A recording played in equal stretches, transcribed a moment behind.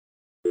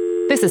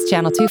This is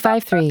Channel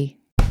 253.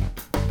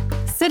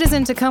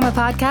 Citizen Tacoma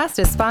podcast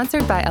is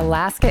sponsored by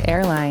Alaska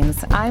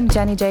Airlines. I'm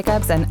Jenny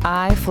Jacobs, and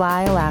I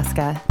fly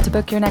Alaska. To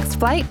book your next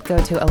flight,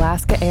 go to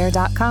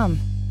alaskaair.com.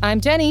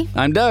 I'm Jenny.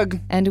 I'm Doug.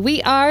 And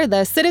we are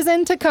the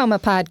Citizen Tacoma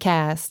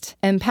podcast,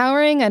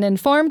 empowering an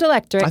informed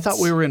electorate. I thought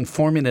we were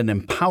informing an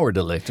empowered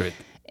electorate.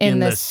 In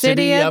the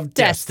city of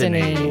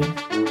destiny.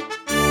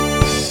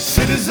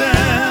 Citizen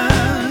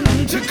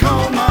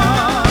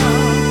Tacoma,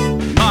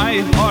 my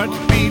heart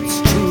beats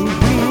true blue.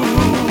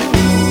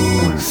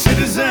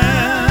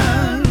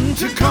 Citizen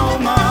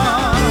Tacoma,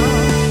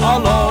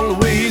 I'll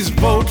always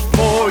vote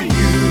for you.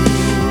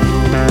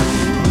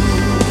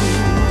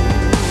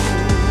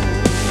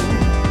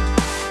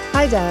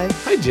 Hi, Doug.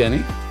 Hi,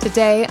 Jenny.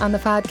 Today on the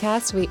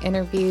podcast, we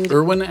interviewed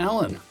Irwin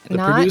Allen,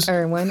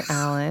 Irwin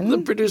Allen, the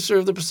producer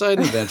of the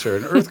Poseidon Adventure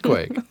and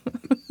Earthquake.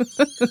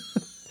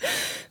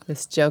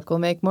 This joke will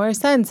make more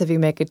sense if you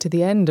make it to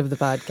the end of the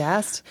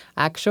podcast.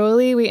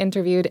 Actually, we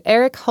interviewed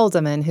Eric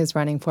Holdeman, who's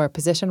running for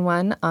Position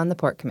 1 on the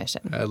Port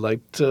Commission. I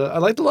liked a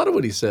lot of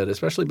what he said,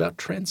 especially about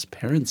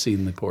transparency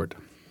in the port.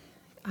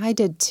 I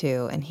did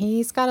too, and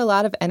he's got a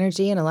lot of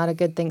energy and a lot of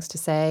good things to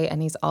say,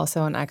 and he's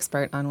also an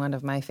expert on one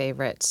of my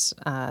favorite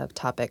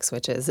topics,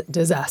 which is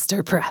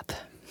disaster prep.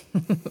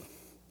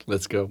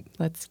 Let's go.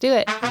 Let's do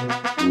it.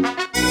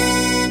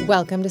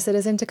 Welcome to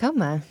Citizen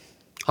Tacoma.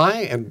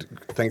 Hi, and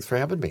thanks for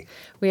having me.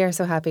 We are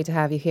so happy to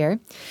have you here.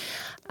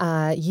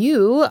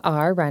 You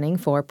are running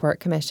for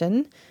Port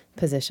Commission,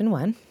 Position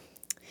 1.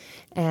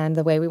 And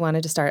the way we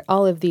wanted to start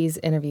all of these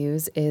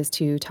interviews is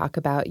to talk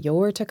about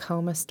your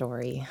Tacoma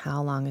story.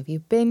 How long have you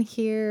been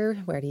here?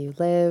 Where do you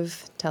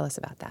live? Tell us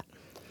about that.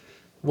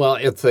 Well,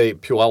 it's a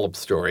Puyallup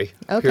story,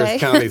 Okay.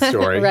 Pierce County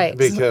story. Right.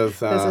 Because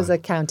this is a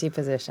county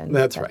position.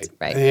 That's right.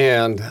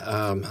 And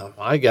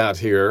I got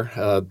here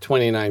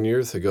 29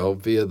 years ago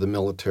via the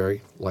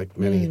military, like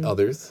many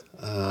others,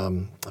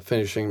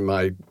 finishing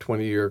my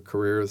 20-year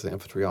career as an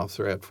infantry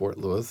officer at Fort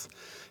Lewis.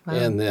 Wow.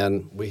 And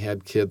then we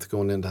had kids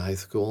going into high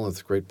school.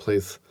 It's a great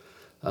place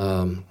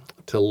to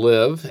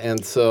live.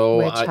 And so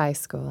Which high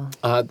school?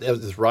 It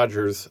was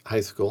Rogers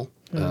High School.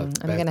 I'm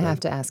going to have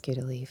to ask you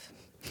to leave.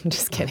 I'm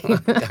just kidding.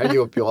 Are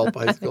you at Puyallup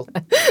High School?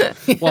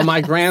 Yes. Well, my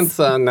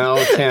grandson now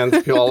attends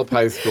Puyallup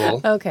High School.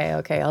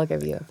 Okay, I'll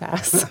give you a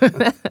pass.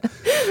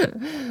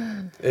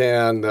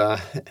 And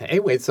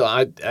anyway, so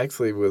I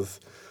actually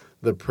was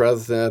the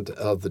president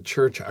of the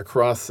church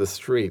across the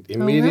street,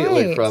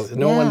 immediately across.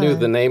 No one knew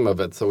the name of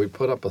it, so we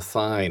put up a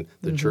sign,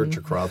 the church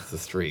across the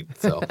street.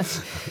 So,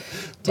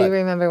 Do you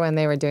remember when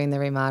they were doing the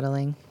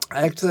remodeling?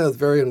 Actually, I was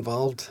very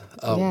involved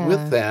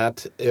with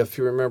that. If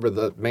you remember,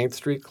 the Main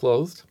Street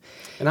closed.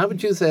 And I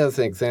would use that as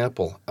an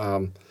example.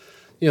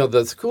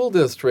 The school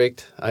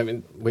district, I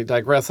mean, we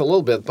digress a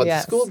little bit, but the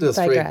school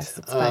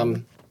district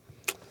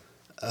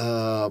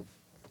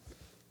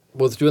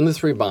was doing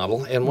this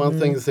remodel. And one of the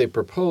things they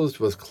proposed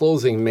was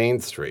closing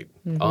Main Street,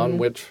 on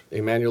which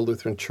Emmanuel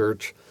Lutheran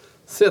Church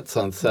sits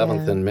on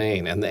 7th and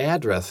Main. And the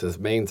address is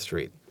Main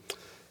Street.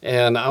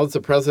 And I was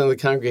the president of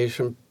the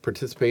congregation,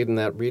 participated in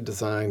that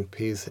redesign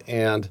piece,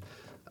 and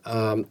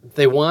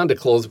they wanted to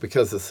close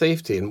because of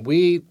safety. And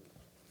I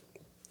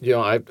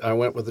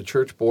went with the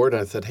church board,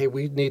 and I said, hey,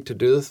 we need to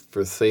do this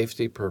for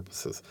safety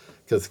purposes,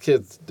 because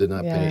kids did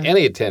not pay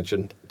any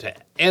attention to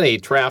any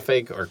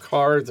traffic or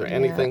cars or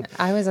anything.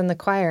 I was in the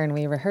choir, and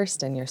we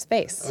rehearsed in your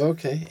space.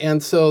 Okay.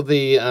 And so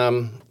the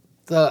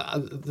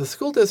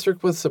school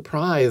district was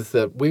surprised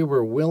that we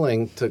were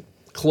willing to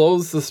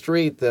close the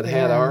street that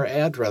had our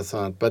address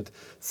on, but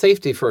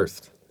safety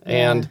first.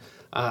 Yeah. And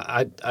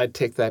I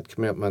take that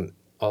commitment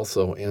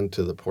also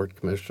into the Port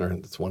Commissioner,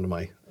 and it's one of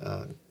my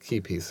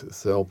key pieces.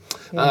 So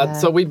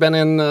we've been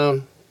in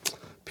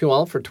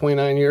Puyallup for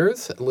 29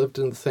 years, lived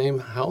in the same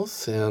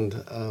house,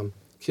 and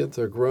kids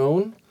are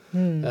grown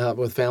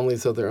with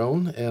families of their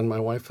own, and my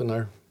wife and I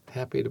are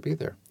happy to be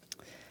there.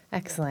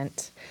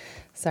 Excellent.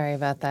 Sorry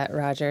about that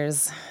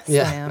Rogers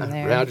slam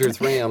there. Rogers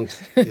rammed.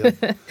 Yeah.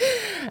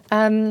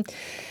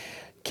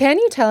 Can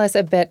you tell us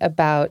a bit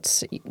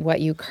about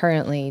what you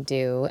currently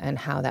do and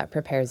how that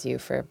prepares you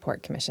for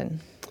Port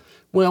Commission?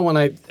 Well, when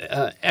I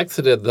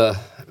exited the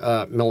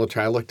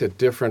military, I looked at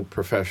different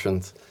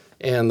professions,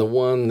 and the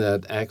one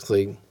that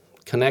actually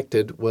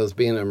connected was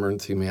being an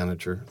emergency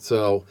manager.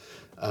 So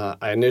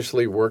I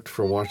initially worked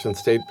for Washington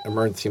State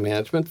Emergency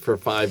Management for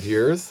 5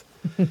 years,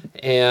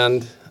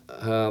 and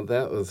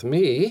that was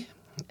me.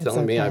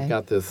 Telling me I've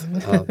got this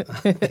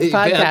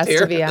podcast here.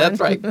 To be on. That's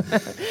right.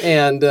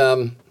 And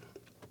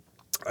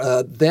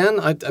then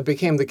I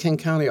became the King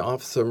County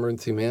Office of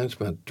Emergency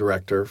Management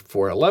Director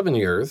for 11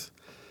 years,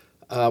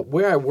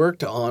 where I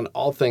worked on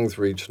all things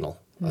regional.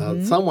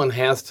 Someone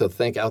has to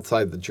think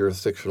outside the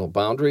jurisdictional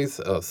boundaries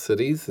of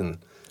cities and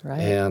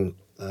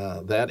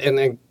that. And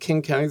then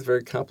King County is a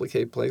very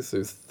complicated place.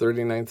 There's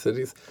 39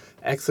 cities.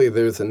 Actually,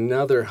 there's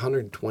another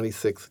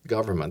 126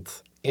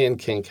 governments in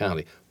King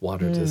County: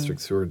 water district,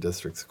 sewer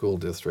district, school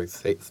district,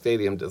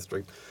 stadium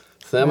district,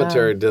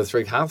 cemetery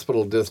district,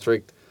 hospital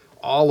district,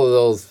 all of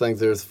those things,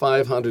 there's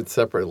 500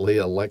 separately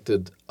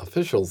elected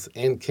officials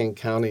in King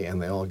County,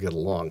 and they all get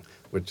along,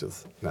 which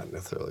is not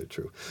necessarily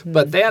true.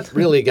 But that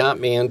really got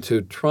me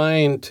into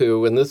trying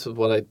to, and this is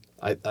what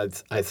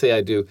I say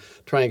I do,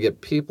 try and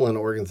get people and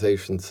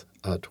organizations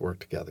to work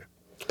together.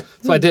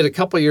 So I did a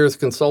couple of years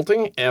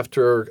consulting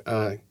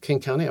after King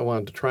County. I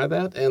wanted to try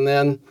that. And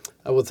then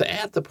I was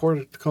at the Port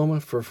of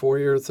Tacoma for 4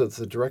 years as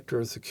the Director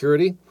of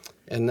Security.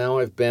 And now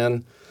I've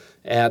been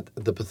at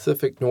the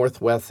Pacific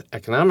Northwest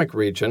Economic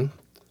Region,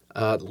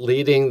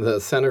 leading the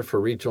Center for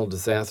Regional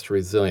Disaster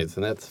Resilience.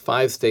 And that's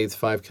 5 states,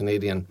 5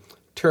 Canadian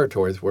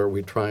territories where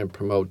we try and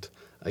promote,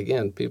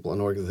 again, people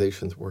and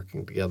organizations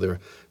working together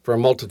for a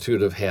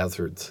multitude of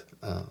hazards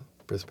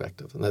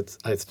perspective. And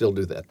I still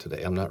do that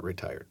today. I'm not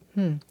retired.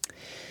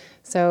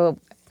 So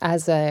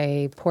as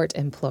a port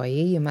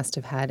employee, you must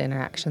have had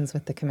interactions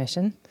with the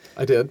commission.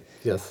 I did,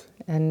 yes.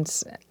 And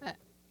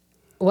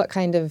what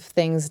kind of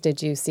things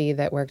did you see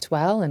that worked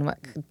well, and what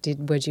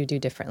would you do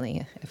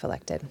differently if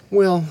elected?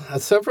 Well,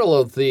 several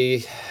of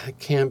the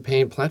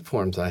campaign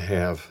platforms I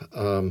have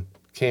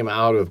came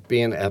out of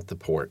being at the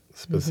port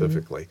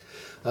specifically.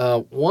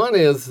 One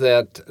is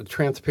that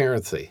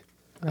transparency.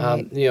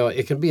 Right.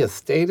 It can be a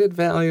stated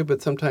value,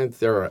 but sometimes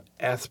there are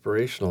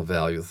aspirational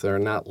values that are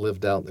not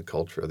lived out in the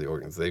culture of the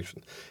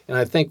organization. And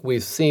I think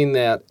we've seen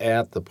that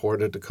at the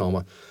Port of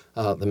Tacoma.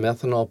 The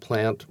methanol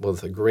plant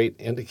was a great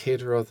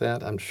indicator of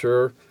that. I'm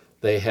sure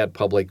they had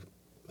public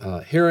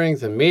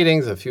hearings and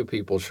meetings. A few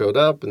people showed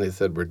up and they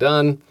said, we're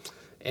done.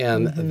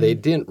 And they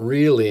didn't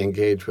really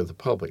engage with the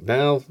public.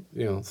 Now,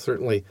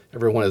 certainly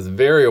everyone is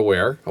very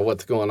aware of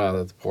what's going on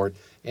at the port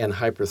and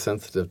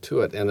hypersensitive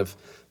to it. And if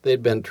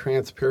they'd been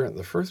transparent in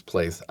the first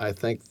place, I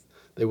think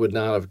they would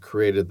not have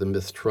created the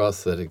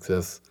mistrust that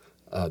exists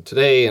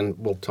today. And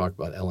we'll talk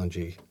about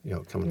LNG,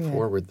 coming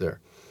forward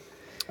there.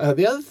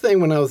 The other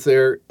thing when I was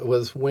there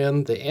was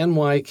when the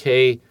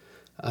NYK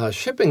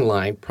shipping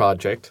line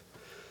project,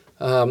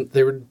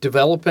 they were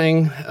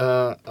developing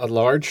a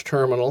large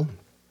terminal,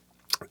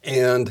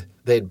 and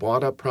they'd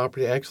bought up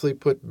property, actually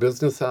put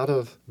businesses out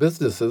of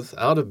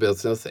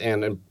business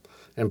and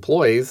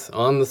employees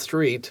on the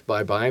street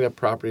by buying up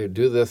property to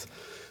do this.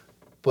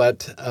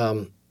 But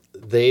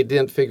they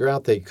didn't figure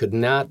out they could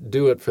not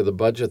do it for the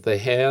budget they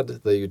had.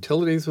 The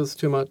utilities was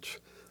too much,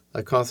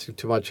 costing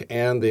too much,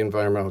 and the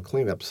environmental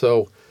cleanup.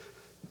 So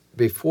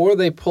before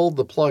they pulled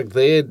the plug,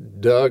 they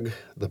had dug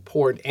the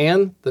port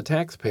and the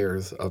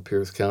taxpayers of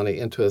Pierce County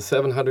into a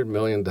 $700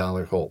 million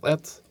hole.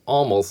 That's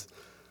almost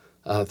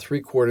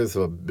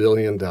 $750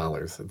 million.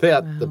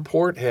 The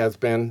port has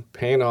been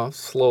paying off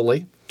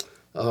slowly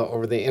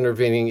over the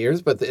intervening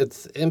years, but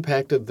it's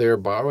impacted their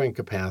borrowing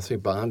capacity,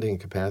 bonding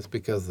capacity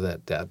because of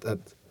that debt.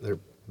 They're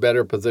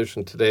better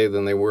positioned today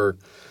than they were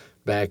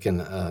back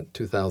in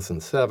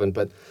 2007.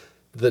 But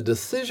the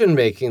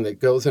decision-making that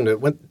goes into it,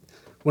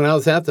 when I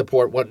was at the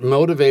port, what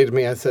motivated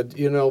me, I said,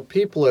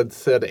 people had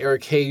said,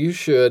 Eric, hey, you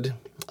should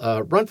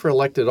run for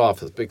elected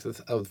office,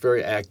 because I was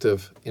very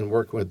active in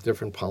working with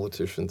different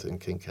politicians in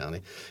King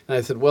County. And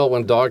I said, well,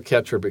 when dog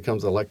catcher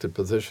becomes elected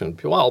position,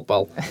 well,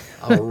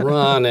 I'll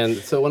run. And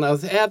so when I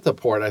was at the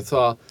port, I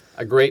saw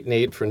a great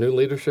need for new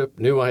leadership,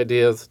 new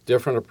ideas,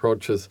 different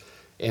approaches.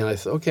 And I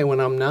said, okay, when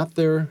I'm not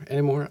there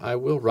anymore, I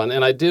will run.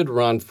 And I did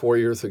run 4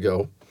 years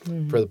ago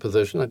for the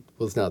position. I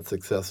was not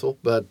successful,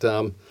 but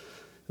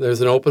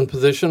there's an open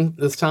position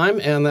this time,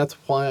 and that's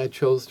why I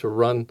chose to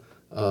run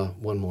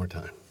one more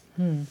time.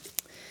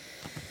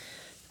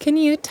 Can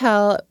you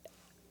tell,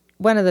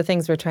 one of the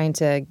things we're trying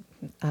to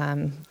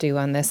do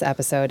on this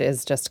episode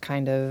is just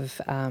kind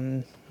of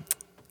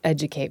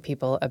educate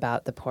people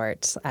about the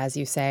port. As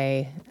you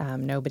say,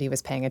 nobody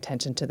was paying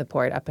attention to the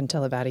port up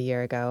until about a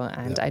year ago,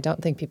 and I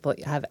don't think people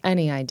have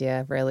any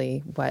idea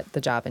really what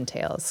the job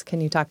entails. Can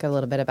you talk a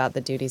little bit about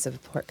the duties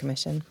of the Port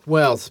Commission?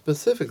 Well,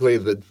 specifically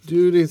the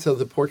duties of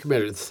the Port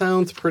Commission, it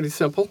sounds pretty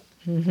simple,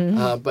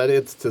 but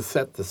it's to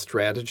set the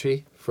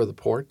strategy for the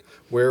port.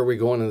 Where are we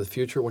going in the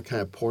future? What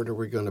kind of port are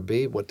we going to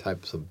be? What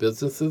types of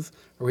businesses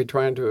are we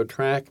trying to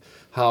attract?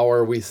 How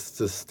are we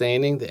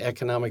sustaining the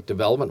economic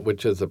development,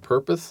 which is the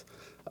purpose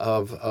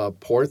of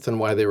ports and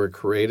why they were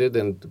created?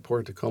 And the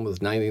Port of Tacoma is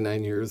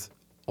 99 years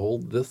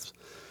old this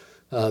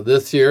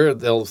year.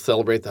 They'll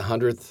celebrate the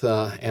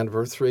 100th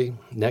anniversary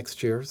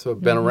next year. So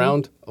it's been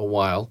around a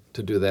while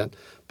to do that.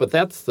 But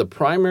that's the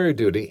primary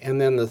duty.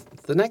 And then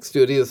the next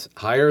duty is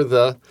hire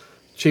the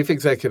chief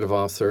executive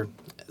officer,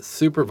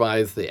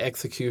 supervise the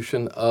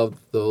execution of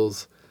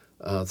those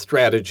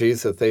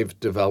strategies that they've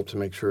developed to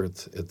make sure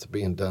it's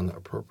being done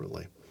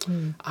appropriately.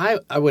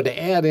 I would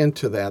add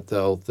into that,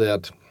 though,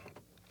 that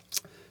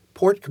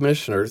port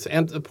commissioners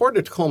and the Port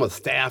of Tacoma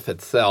staff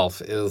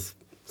itself is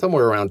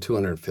somewhere around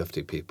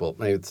 250 people.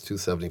 Maybe it's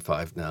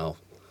 275 now.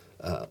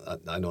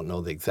 I don't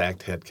know the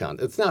exact head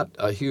count. It's not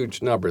a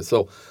huge number.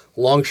 So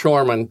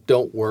longshoremen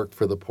don't work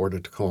for the Port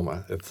of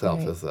Tacoma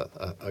itself as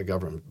a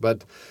government,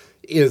 but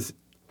is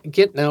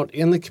getting out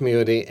in the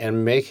community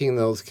and making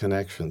those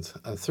connections.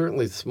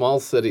 Certainly small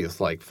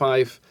cities like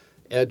Fife,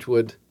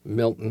 Edgewood,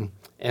 Milton,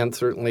 and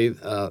certainly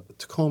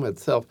Tacoma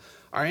itself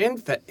are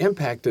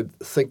impacted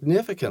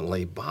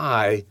significantly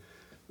by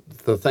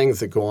the things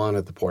that go on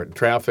at the port.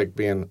 Traffic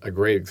being a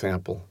great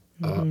example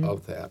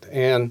of that.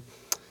 And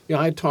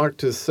I talked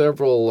to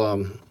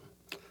several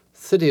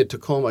City of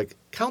Tacoma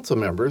council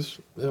members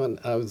when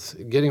I was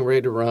getting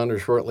ready to run or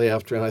shortly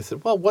after, and I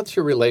said, well, what's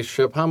your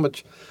relationship? How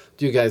much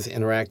do you guys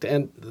interact?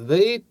 And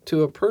they,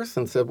 to a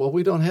person, said, well,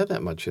 we don't have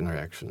that much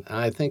interaction. And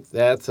I think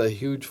that's a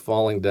huge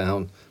falling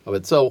down of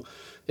it. So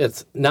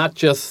it's not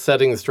just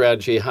setting the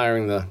strategy,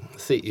 hiring the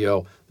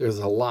CEO. There's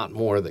a lot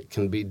more that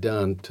can be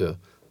done to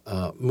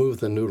move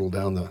the noodle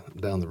down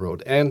the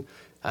road and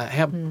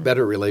have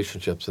better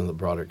relationships in the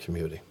broader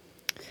community.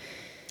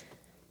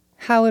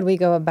 How would we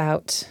go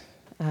about,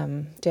 do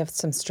you have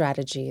some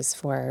strategies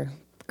for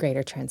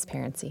greater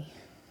transparency?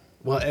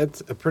 Well,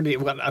 it's a pretty,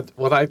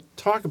 what I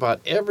talk about,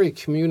 every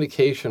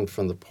communication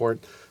from the port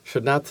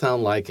should not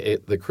sound like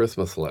the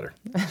Christmas letter,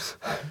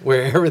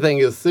 where everything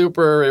is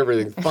super,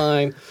 everything's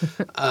fine.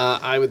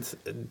 I would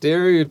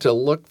dare you to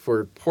look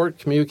for port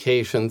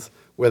communications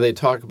where they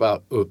talk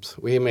about, oops,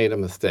 we made a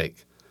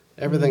mistake.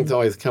 Everything's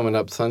always coming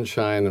up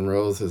sunshine and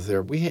roses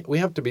there. We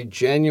have to be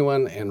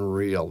genuine and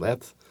real.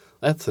 That's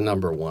the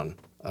number one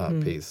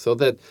piece. So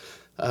that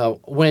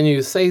when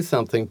you say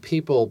something,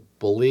 people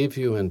believe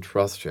you and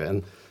trust you.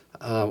 And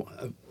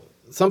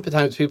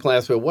sometimes people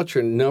ask me, what's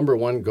your number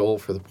one goal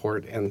for the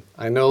port? And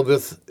I know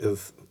this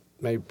is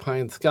maybe pie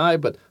in the sky,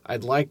 but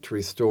I'd like to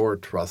restore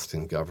trust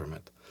in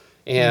government.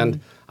 And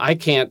I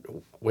can't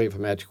wave a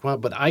magic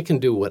wand, but I can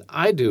do what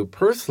I do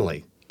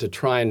personally to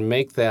try and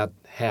make that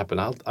happen.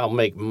 I'll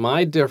make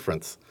my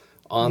difference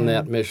on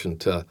that mission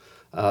to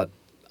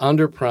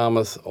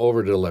under-promise,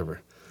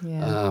 over-deliver.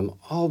 Yeah.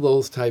 All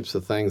those types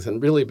of things, and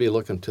really be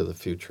looking to the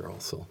future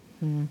also.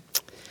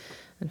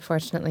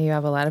 Unfortunately, you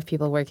have a lot of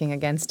people working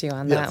against you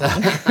on that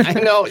one. I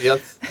know,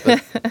 yes.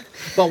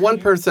 But one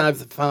person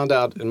I've found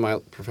out in my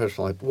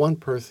professional life, one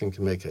person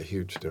can make a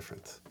huge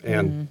difference.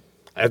 And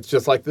it's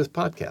just like this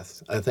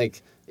podcast. I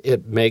think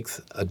it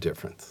makes a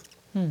difference.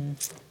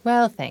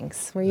 Well,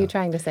 thanks. Were you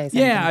trying to say something?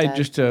 Yeah, I Doug?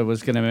 just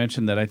was going to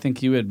mention that I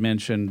think you had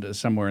mentioned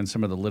somewhere in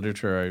some of the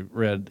literature I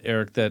read,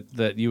 Eric,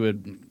 that you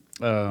had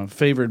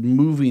favored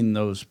moving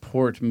those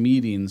port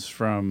meetings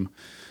from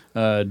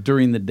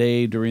during the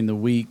day, during the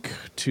week,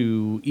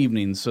 to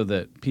evenings so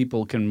that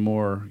people can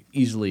more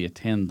easily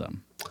attend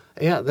them.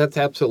 Yeah, that's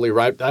absolutely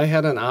right. I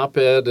had an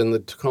op-ed in the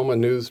Tacoma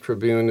News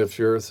Tribune. If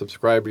you're a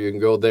subscriber, you can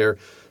go there.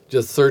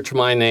 Just search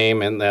my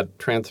name, and that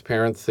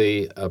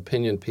transparency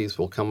opinion piece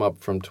will come up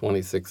from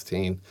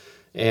 2016.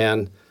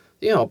 And,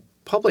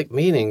 public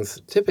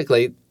meetings,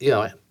 typically,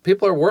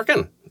 people are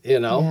working,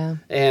 Yeah.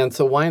 And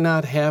so why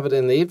not have it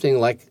in the evening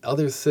like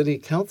other city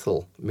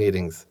council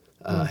meetings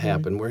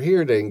happen? We're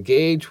here to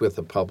engage with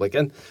the public.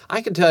 And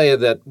I can tell you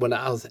that when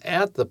I was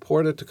at the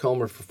Port of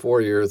Tacoma for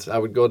 4 years, I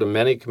would go to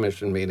many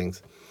commission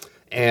meetings,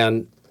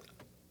 and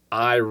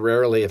I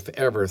rarely, if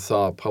ever,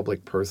 saw a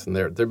public person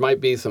there. There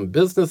might be some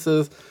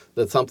businesses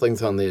that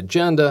something's on the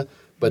agenda,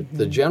 but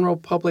the general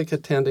public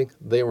attending,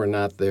 they were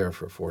not there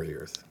for 4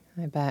 years.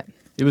 I bet.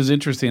 It was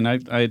interesting.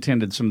 I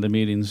attended some of the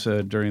meetings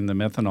during the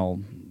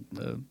methanol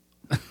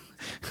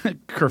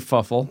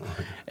kerfuffle,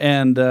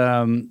 and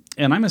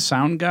I'm a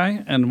sound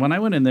guy. And when I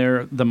went in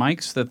there, the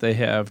mics that they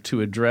have to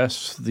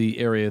address the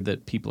area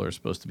that people are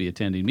supposed to be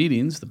attending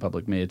meetings, the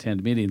public may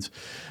attend meetings,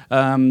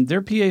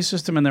 their PA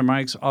system and their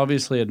mics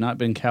obviously had not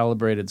been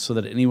calibrated so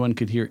that anyone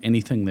could hear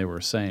anything they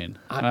were saying.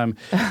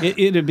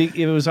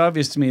 It was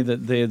obvious to me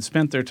that they had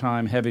spent their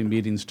time having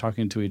meetings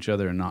talking to each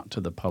other and not to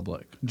the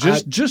public.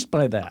 Just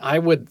by that. I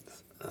would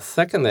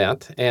second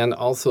that, and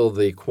also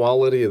the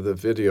quality of the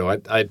video.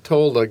 I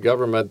told a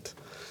government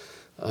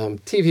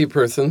TV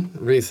person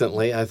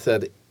recently, I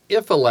said,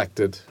 if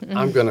elected,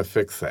 I'm going to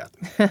fix that.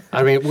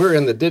 I mean, we're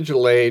in the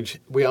digital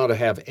age. We ought to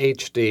have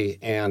HD,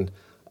 and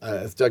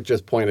as Doug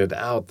just pointed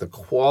out, the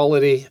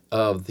quality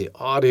of the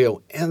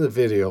audio and the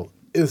video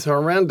is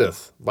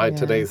horrendous by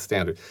today's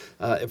standard.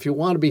 If you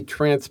want to be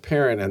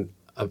transparent and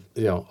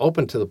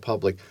open to the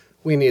public,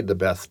 we need the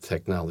best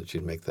technology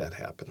to make that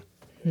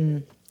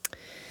happen.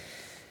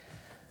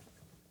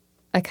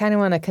 I kind of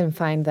want to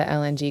confine the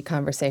LNG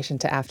conversation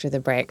to after the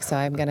break, so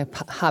I'm going to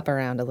hop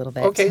around a little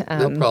bit. Okay,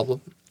 no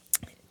problem.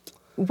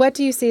 What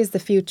do you see as the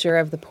future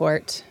of the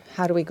port?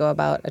 How do we go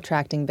about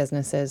attracting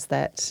businesses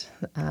that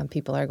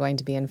people are going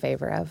to be in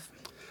favor of?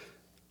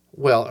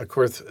 Well, of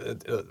course,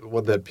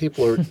 what that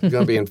people are going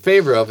to be in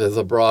favor of is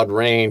a broad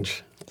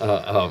range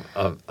of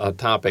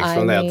topics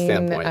from that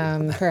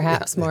standpoint.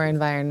 Perhaps more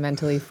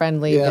environmentally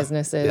friendly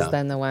businesses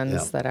than the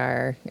ones that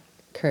are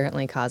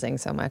currently causing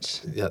so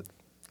much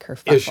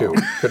kerfuffle. Issue.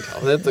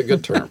 That's a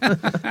good term.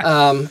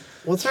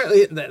 Well,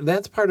 certainly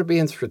that's part of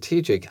being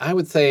strategic. I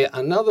would say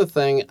another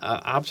thing,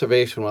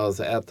 observation while I was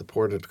at the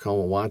Port of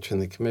Tacoma watching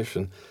the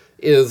commission,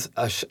 is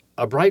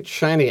a bright,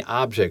 shiny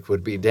object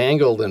would be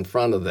dangled in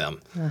front of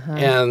them,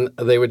 and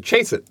they would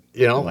chase it.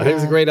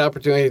 Here's a great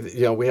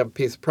opportunity. We have a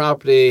piece of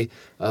property.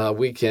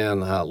 We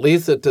can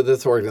lease it to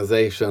this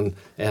organization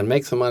and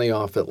make some money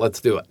off it. Let's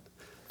do it.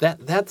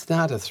 That's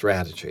not a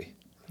strategy.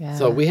 Yeah.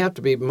 So we have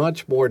to be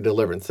much more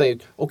deliberate. Say,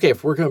 okay,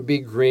 if we're going to be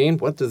green,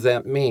 what does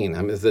that mean?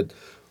 I mean,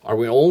 are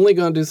we only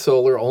going to do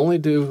solar, only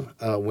do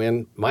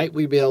wind? Might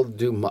we be able to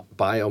do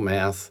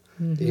biomass?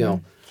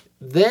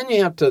 Then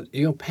you have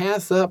to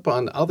pass up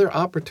on other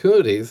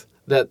opportunities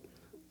that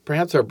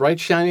perhaps are bright,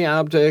 shiny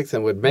objects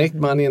and would make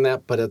money in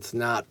that, but it's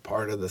not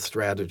part of the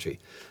strategy.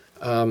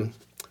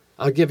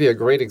 I'll give you a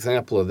great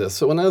example of this.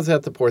 So when I was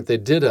at the port, they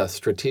did a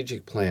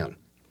strategic plan.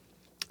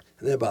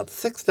 And then about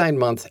 6-9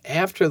 months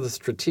after the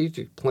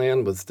strategic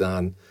plan was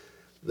done,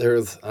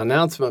 there's an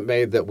announcement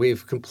made that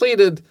we've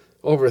completed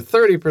over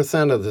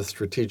 30% of the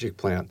strategic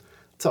plan.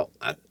 So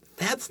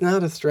that's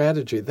not a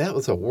strategy. That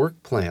was a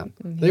work plan.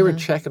 Yeah. They were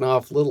checking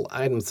off little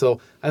items. So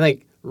I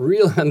think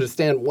really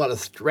understand what a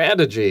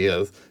strategy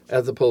is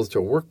as opposed to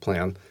a work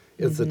plan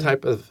is the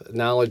type of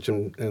knowledge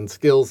and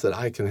skills that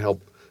I can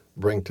help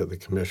bring to the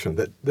commission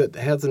that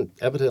hasn't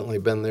evidently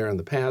been there in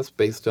the past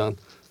based on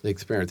the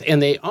experience.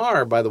 And they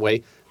are, by the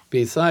way,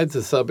 besides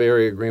the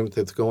sub-area agreement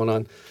that's going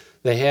on,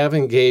 they have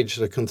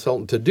engaged a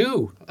consultant to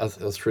do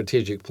a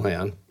strategic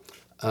plan.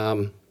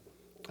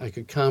 I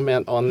could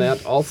comment on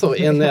that also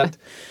in that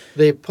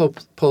they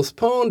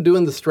postponed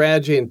doing the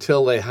strategy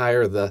until they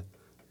hire the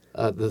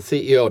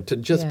CEO to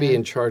just be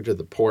in charge of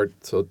the port.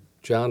 So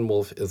John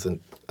Wolf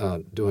isn't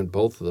doing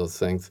both of those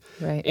things.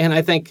 Right. And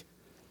I think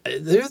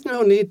there's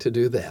no need to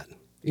do that.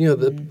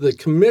 The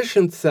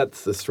commission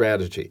sets the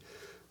strategy.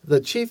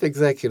 The chief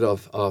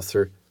executive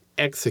officer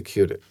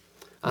executes it.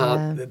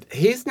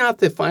 He's not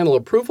the final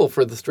approval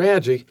for the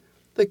strategy.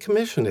 The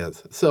commission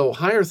is. So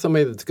hire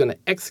somebody that's going to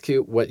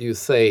execute what you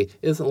say.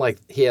 Isn't like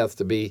he has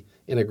to be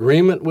in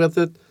agreement with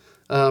it.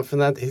 For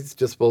that,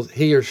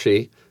 he or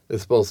she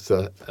is supposed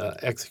to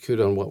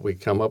execute on what we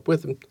come up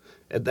with. And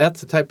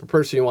that's the type of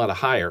person you want to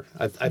hire.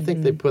 I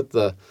think they put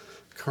the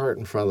cart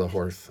in front of the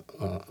horse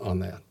on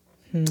that.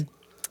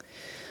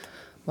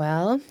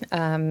 Well,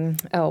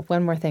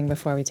 one more thing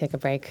before we take a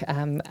break.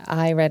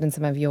 I read in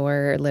some of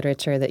your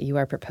literature that you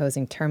are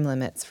proposing term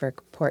limits for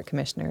port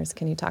commissioners.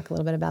 Can you talk a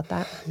little bit about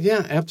that?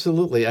 Yeah,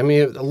 absolutely. I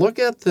mean, look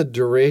at the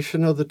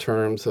duration of the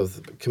terms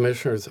of the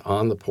commissioners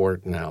on the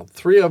port now.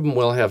 3 of them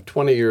will have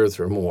 20 years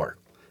or more.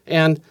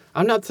 And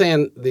I'm not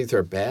saying these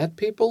are bad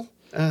people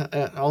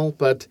at all,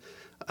 but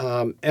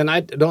and I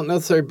don't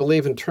necessarily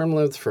believe in term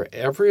limits for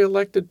every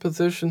elected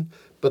position,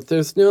 but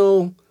there's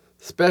no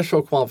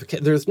special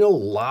qualification. There's no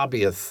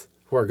lobbyists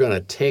who are going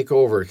to take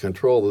over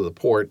control of the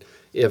port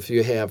if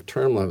you have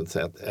term limits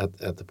at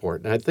the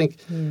port. And I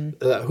think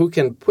who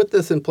can put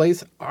this in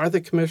place are the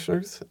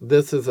commissioners.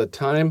 This is a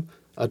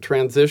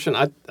transition.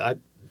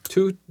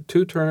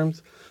 Two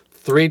terms,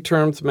 3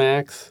 terms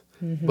max,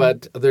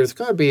 but there's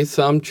going to be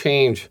some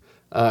change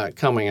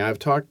coming. I've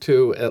talked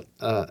to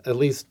at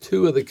least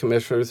 2 of the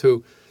commissioners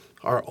who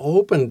are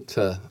open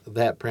to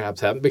that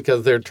perhaps happen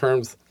because their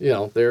terms,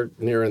 they're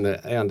nearing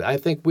the end. I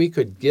think we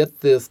could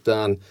get this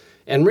done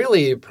and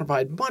really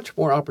provide much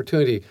more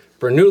opportunity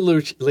for new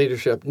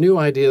leadership, new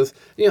ideas.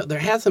 There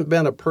hasn't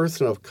been a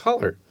person of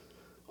color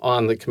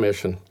on the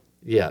commission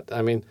yet.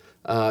 I mean,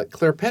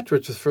 Claire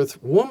Petrich is the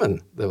first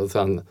woman that was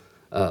on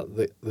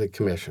the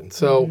commission.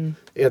 So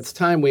it's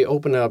time we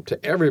open it up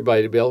to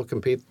everybody to be able to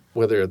compete,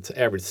 whether it's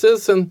average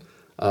citizen,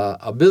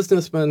 a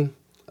businessman.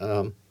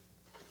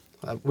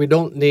 We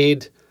don't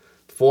need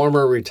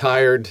former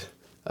retired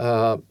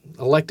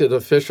elected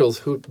officials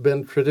who've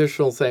been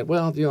traditional saying,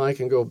 well, I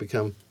can go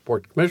become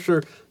port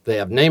commissioner. They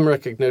have name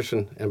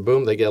recognition, and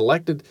boom, they get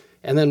elected.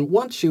 And then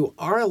once you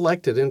are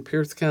elected in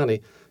Pierce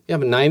County, you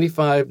have a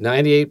 95,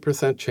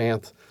 98%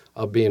 chance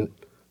of being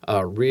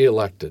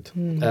reelected.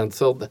 And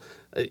so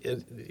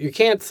you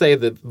can't say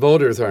that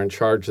voters are in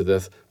charge of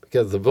this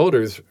because the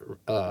voters'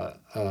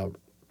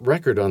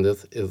 record on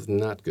this is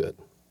not good.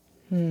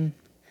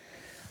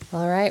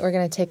 All right, we're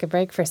going to take a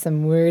break for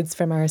some words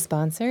from our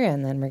sponsor,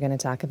 and then we're going to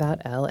talk about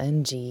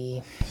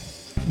LNG.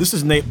 This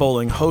is Nate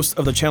Bowling, host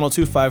of the Channel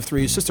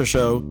 253 sister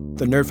show,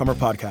 the Nerd Farmer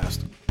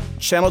Podcast.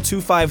 Channel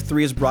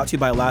 253 is brought to you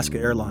by Alaska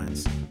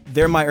Airlines.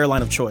 They're my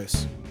airline of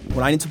choice.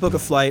 When I need to book a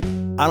flight,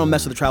 I don't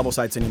mess with the travel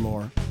sites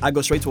anymore. I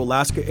go straight to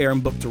Alaska Air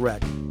and book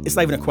direct. It's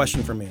not even a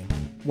question for me.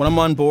 When I'm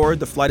on board,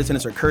 the flight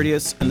attendants are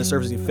courteous and the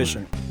service is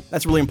efficient.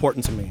 That's really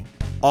important to me.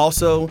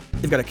 Also,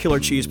 they've got a killer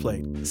cheese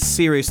plate.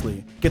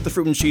 Seriously, get the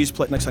fruit and cheese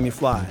plate next time you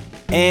fly.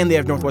 And they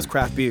have Northwest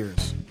craft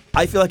beers.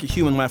 I feel like a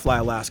human when I fly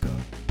Alaska.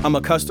 I'm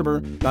a customer,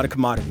 not a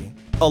commodity.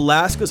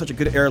 Alaska is such a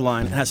good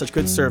airline and has such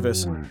good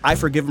service, I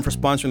forgive them for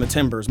sponsoring the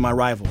Timbers, my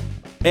rival.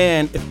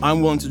 And if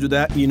I'm willing to do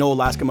that,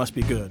 Alaska must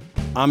be good.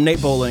 I'm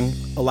Nate Bowling,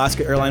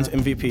 Alaska Airlines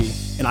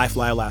MVP, and I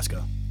fly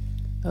Alaska.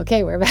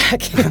 Okay, we're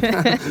back.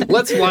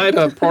 Let's fly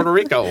to Puerto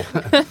Rico.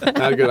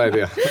 Not a good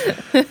idea.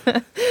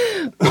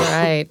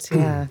 Right,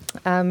 yeah.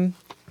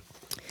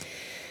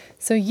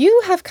 So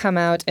you have come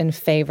out in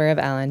favor of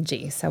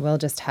LNG, so we'll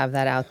just have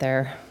that out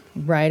there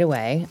right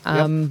away.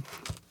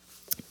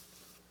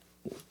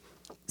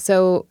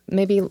 So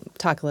maybe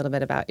talk a little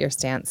bit about your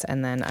stance,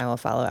 and then I will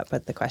follow up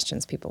with the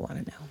questions people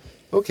want to know.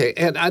 Okay,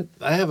 and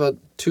I have a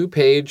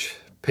 2-page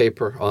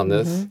paper on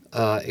this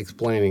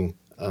explaining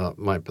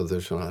my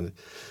position on it,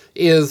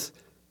 is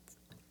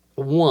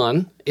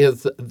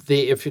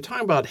if you're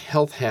talking about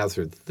health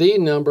hazards, the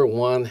number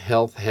one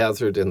health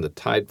hazard in the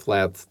tide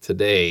flats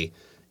today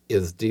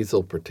is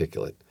diesel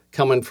particulate,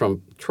 coming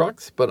from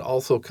trucks, but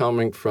also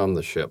coming from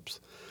the ships,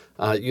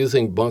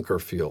 using bunker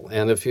fuel.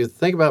 And if you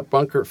think about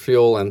bunker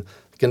fuel and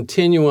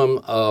continuum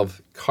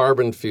of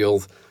carbon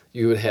fuels,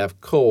 you would have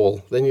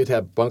coal, then you'd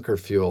have bunker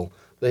fuel,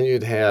 then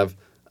you'd have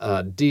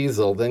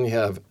diesel, then you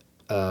have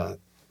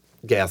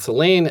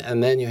gasoline,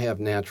 and then you have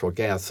natural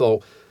gas.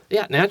 So,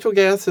 yeah, natural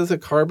gas is a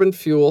carbon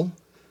fuel,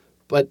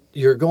 but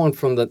you're going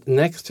from the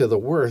next to the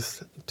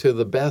worst to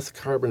the best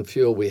carbon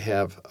fuel we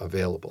have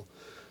available.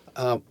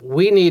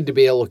 We need to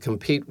be able to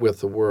compete with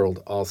the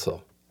world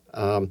also.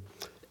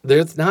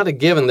 There's not a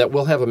given that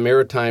we'll have a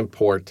maritime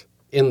port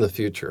in the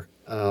future.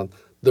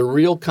 The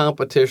real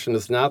competition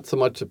is not so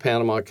much the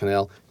Panama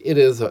Canal, it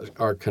is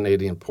our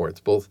Canadian ports,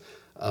 both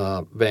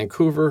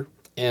Vancouver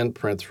and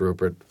Prince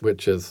Rupert,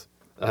 which is,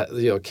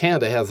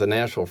 Canada has a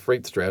national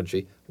freight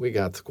strategy. We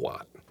got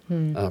squat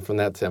from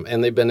that standpoint.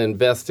 And they've been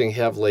investing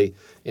heavily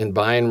in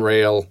buying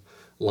rail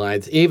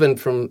lines, even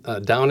from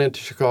down into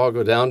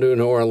Chicago, down to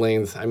New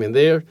Orleans. I mean,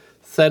 they're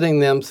setting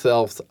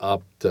themselves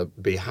up to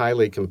be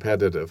highly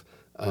competitive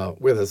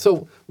with us.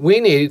 So we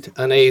need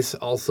an ace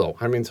also.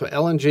 I mean, so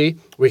LNG,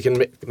 we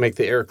can make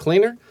the air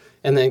cleaner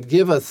and then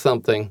give us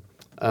something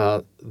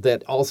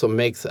that also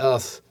makes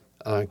us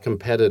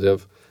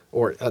competitive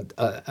or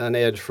an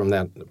edge from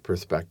that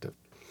perspective.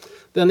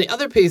 Then the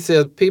other piece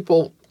is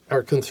people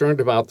are concerned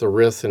about the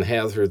risks and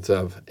hazards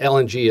of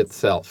LNG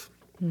itself.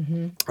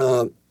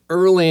 Mm-hmm.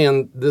 Early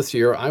in this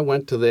year, I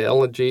went to the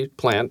LNG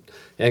plant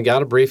and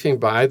got a briefing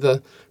by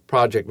the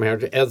project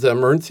manager. As an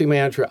emergency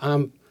manager,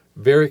 I'm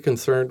very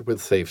concerned with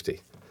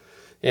safety.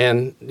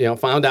 And,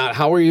 found out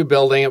how are you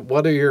building it?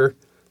 What are your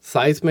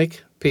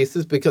seismic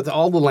pieces? Because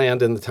all the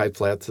land in the tide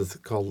flats is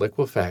called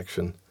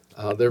liquefaction.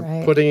 They're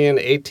putting in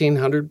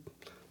 1,800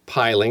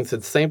 pilings.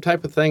 It's the same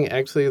type of thing,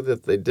 actually,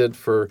 that they did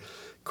for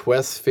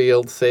Quest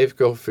Field,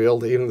 Safeco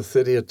Field, even the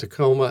city of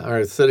Tacoma,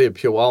 or the city of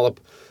Puyallup.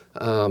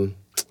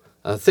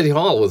 City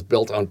Hall was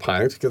built on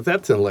pilings because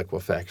that's in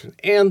liquefaction.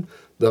 And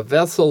the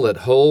vessel that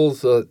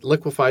holds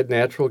liquefied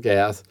natural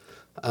gas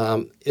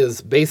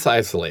is base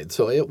isolated,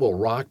 so it will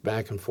rock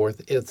back and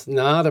forth. It's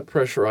not a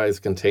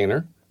pressurized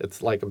container.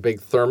 It's like a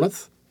big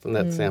thermos from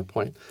that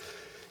standpoint.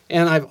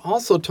 And I've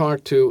also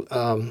talked to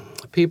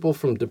people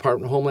from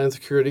Department of Homeland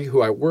Security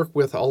who I work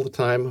with all the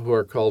time who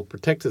are called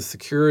protective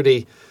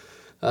security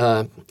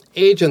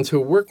agents who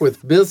work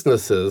with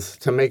businesses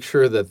to make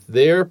sure that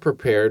they're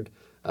prepared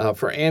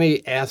for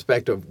any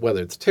aspect of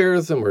whether it's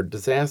terrorism or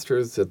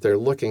disasters, that they're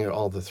looking at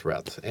all the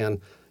threats and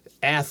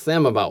ask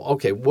them about,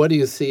 okay, what do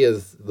you see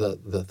as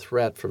the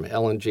threat from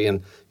LNG?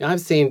 And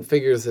I've seen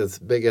figures as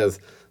big as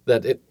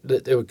that it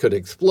could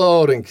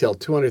explode and kill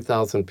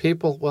 200,000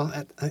 people. Well,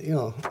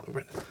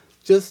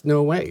 just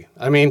no way.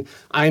 I mean,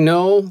 I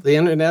know the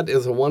internet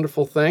is a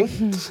wonderful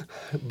thing,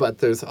 but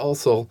there's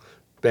also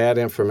bad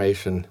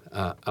information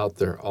out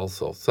there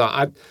also. So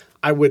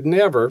I would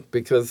never,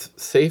 because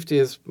safety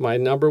is my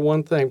number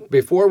one thing.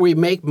 Before we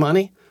make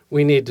money,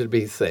 we need to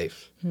be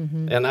safe.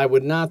 Mm-hmm. And I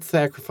would not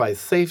sacrifice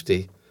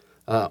safety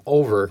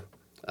over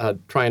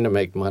trying to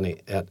make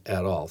money at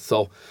all.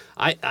 So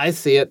I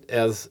see it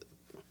as,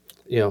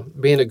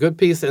 being a good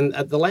piece. And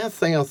the last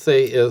thing I'll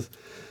say is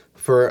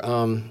for,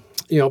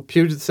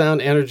 Puget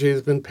Sound Energy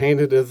has been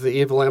painted as the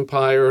evil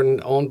empire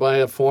and owned by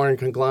a foreign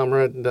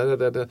conglomerate.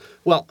 And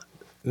Well,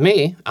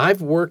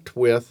 I've worked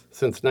with,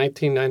 since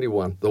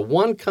 1991, the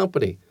one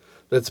company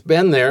that's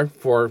been there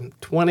for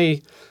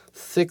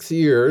 26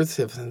 years,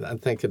 if I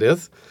think it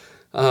is,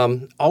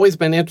 always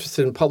been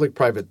interested in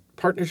public-private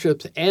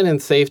partnerships and in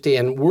safety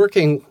and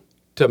working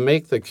to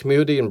make the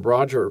community and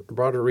broader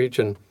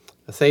region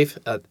safe.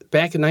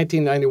 Back in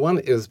 1991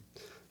 is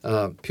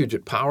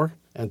Puget Power,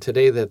 and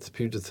today that's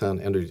Puget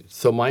Sound Energy.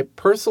 So my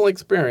personal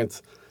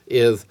experience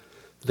is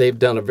they've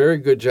done a very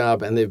good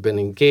job, and they've been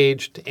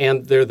engaged,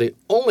 and they're the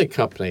only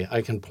company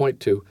I can point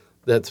to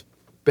that's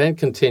been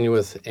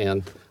continuous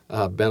and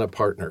been a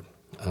partner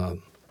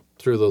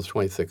through those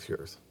 26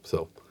 years.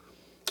 So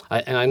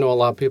I know a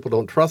lot of people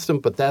don't trust them,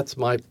 but that's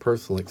my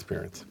personal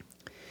experience.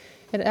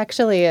 It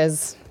actually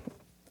is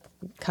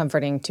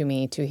comforting to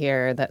me to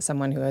hear that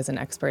someone who is an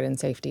expert in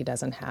safety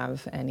doesn't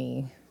have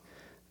any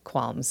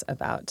qualms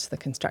about the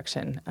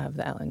construction of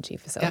the LNG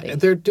facility. Yeah,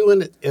 they're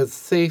doing it as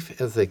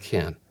safe as they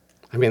can.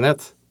 I mean,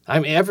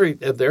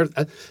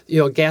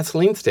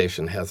 gasoline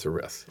station has a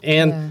risk.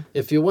 And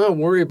if you want to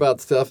worry about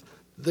stuff,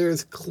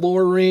 there's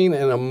chlorine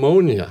and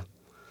ammonia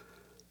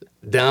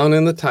down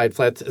in the tide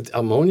flats.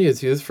 Ammonia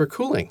is used for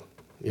cooling.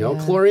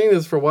 Chlorine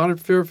is for water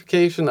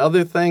purification,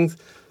 other things.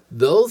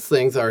 Those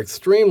things are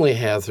extremely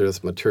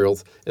hazardous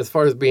materials. As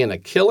far as being a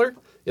killer,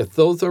 if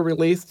those are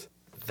released,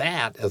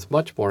 that is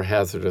much more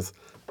hazardous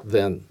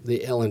than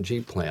the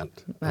LNG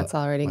plant. That's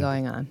already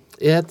going on.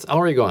 It's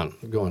already going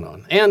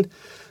on. And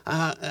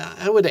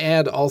I would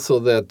add also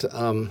that,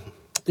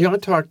 I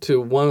talked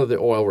to one of the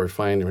oil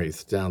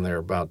refineries down there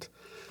about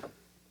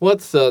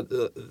What's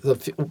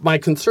my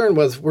concern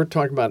was we're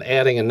talking about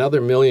adding another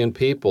 1 million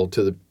people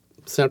to the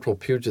central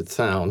Puget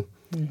Sound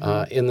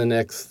in the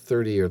next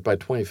 30 years, by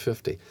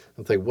 2050.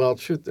 I'm thinking, well,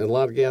 shoot, a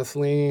lot of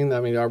gasoline. I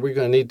mean, are we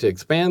going to need to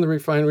expand the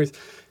refineries?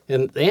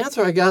 And the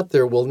answer I got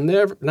there will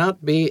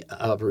not be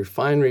a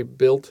refinery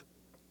built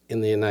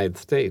in the United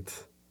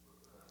States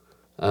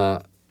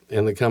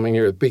in the coming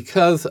years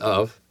because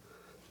of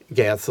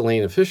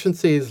gasoline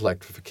efficiencies,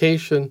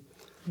 electrification.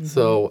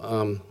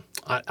 So,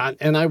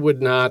 I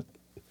would not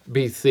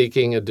be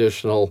seeking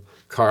additional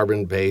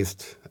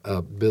carbon-based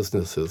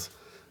businesses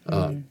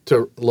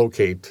to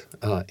locate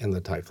in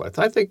the Tide Flats.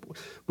 I think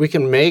we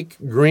can make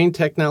green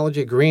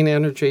technology, green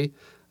energy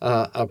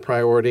a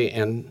priority,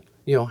 and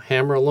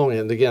hammer along.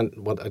 And again,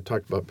 what I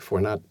talked about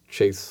before, not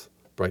chase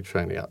bright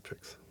shiny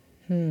objects.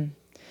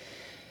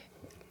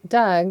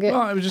 Doug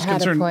I was just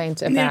had concerned. a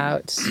point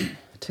about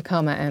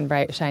Tacoma and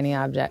bright shiny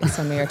objects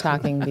when we were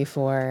talking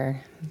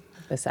before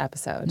this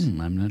episode.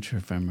 I'm not sure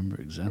if I remember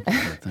exactly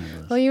what that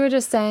was. Well, you were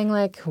just saying,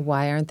 like,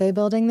 why aren't they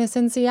building this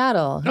in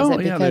Seattle? Is Oh,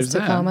 it yeah, because there's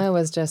that. Tacoma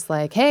was just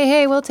like,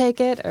 hey, we'll take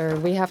it, or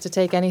we have to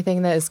take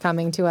anything that is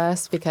coming to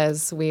us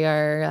because we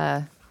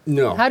are...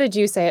 No. How did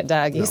you say it,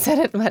 Doug? You said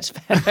it much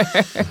better.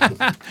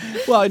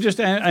 Well,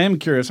 I am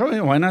curious.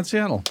 Why not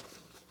Seattle?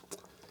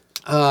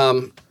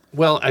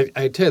 Well,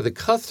 I tell you, the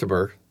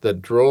customer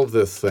that drove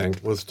this thing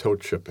was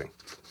Tote Shipping.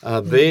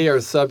 They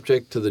are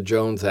subject to the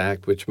Jones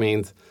Act, which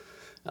means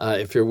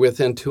if you're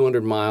within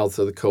 200 miles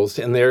of the coast,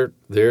 and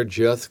they're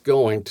just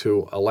going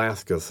to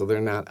Alaska, so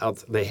they're not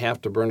out. They have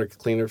to burn a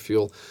cleaner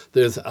fuel.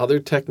 There's other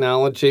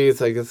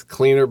technologies, I guess,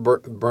 cleaner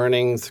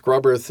burning,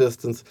 scrubber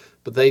assistance,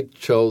 but they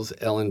chose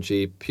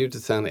LNG.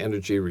 Puget Sound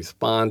Energy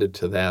responded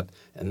to that,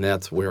 and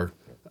that's where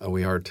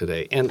we are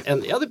today. And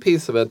the other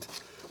piece of it,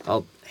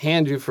 I'll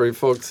hand you for you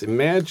folks.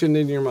 Imagine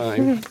in your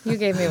mind. You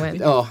gave me one.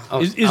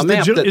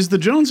 Is the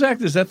Jones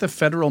Act, is that the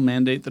federal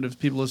mandate that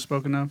people have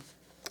spoken of?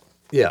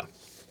 Yeah,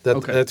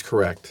 Okay. That's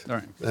correct. All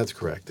right. That's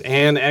correct.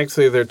 And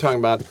actually, they're talking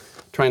about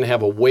trying to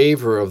have a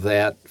waiver of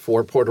that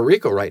for Puerto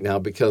Rico right now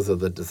because of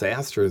the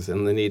disasters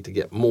and the need to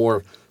get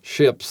more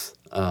ships.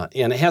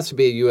 And it has to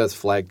be a U.S.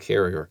 flag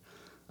carrier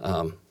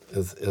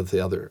as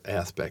the other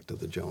aspect of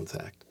the Jones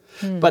Act.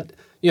 But,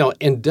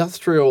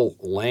 industrial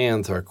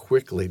lands are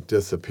quickly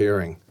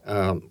disappearing.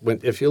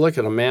 If you look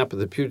at a map of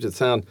the Puget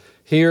Sound,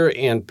 here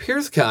in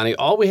Pierce County,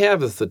 all we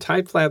have is the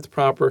Tide Flats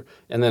proper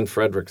and then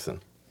Frederickson.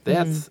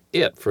 That's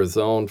it for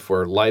zone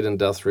for light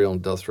industrial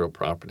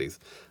properties.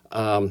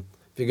 If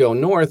you go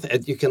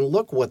north, you can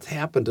look what's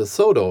happened to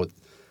Soto,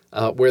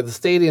 where the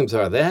stadiums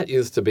are. That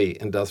used to be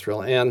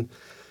industrial. And,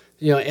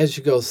 as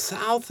you go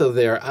south of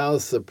there, I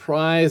was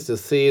surprised to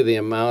see the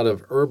amount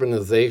of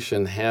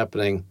urbanization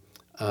happening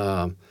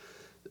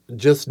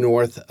just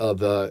north of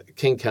the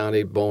King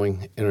County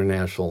Boeing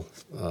International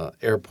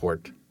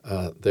Airport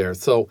there.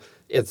 So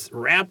it's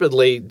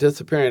rapidly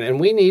disappearing, and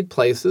we need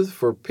places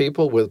for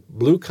people with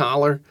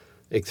blue-collar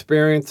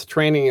experience,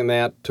 training in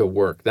that to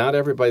work. Not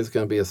everybody's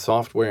going to be a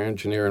software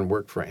engineer and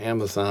work for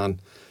Amazon.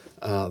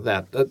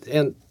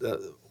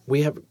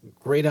 We have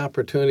great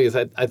opportunities.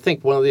 I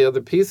think one of the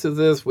other pieces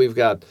is we've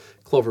got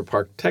Clover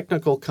Park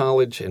Technical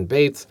College in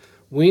Bates.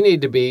 We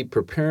need to be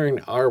preparing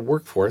our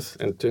workforce,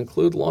 and to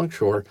include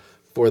Longshore,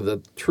 for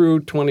the true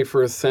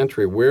 21st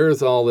century. Where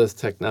is all this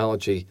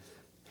technology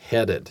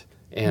headed?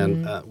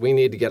 And we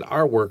need to get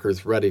our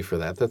workers ready for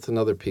that. That's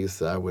another piece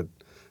that I would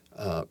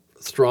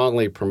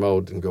strongly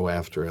promote and go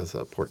after as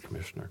a port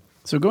commissioner.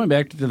 So going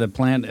back to the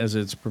plant as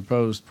it's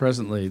proposed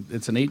presently,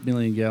 it's an 8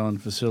 million gallon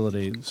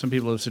facility. Some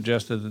people have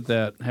suggested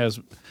that has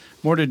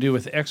more to do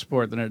with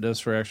export than it does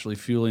for actually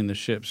fueling the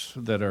ships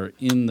that are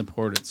in the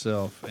port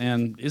itself.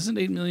 And isn't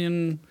 8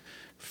 million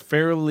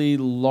fairly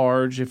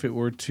large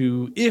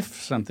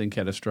if something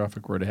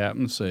catastrophic were to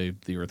happen, say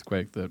the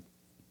earthquake that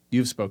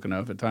you've spoken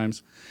of at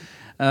times?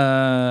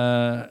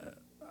 My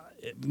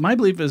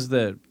belief is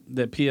that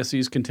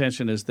PSC's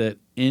contention is that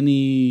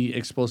any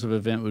explosive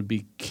event would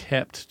be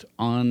kept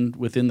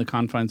within the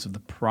confines of the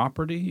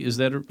property. Is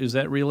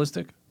that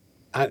realistic?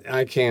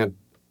 I can't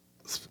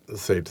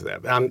say to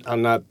that.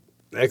 I'm not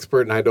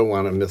expert, and I don't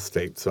want to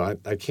misstate, so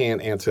I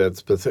can't answer that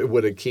specific.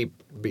 Would it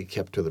be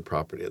kept to the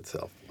property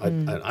itself?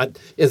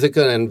 Is it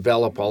going to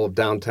envelop all of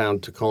downtown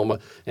Tacoma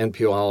and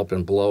Puyallup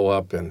and blow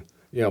up and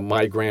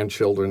my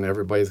grandchildren,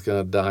 everybody's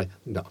going to die?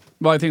 No.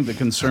 Well, I think the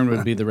concern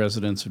would be the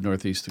residents of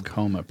Northeast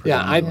Tacoma.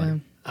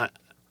 Again,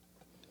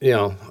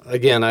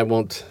 I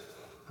won't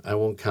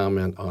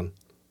comment on.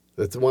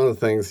 It's one of the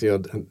things,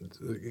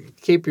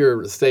 keep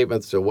your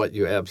statements to what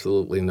you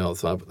absolutely know.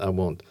 So I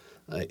won't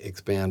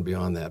expand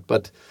beyond that.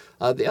 But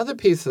the other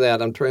piece of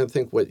that, I'm trying to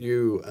think what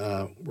you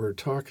were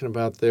talking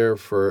about there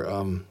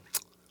for.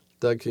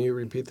 Doug, can you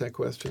repeat that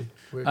question?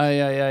 Yeah.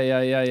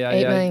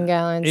 8 million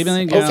gallons. 8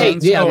 million gallons. Okay,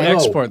 yeah,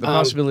 export. The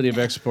possibility of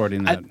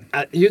exporting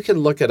that. You can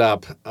look it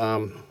up.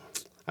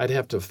 I'd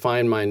have to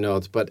find my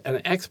notes, but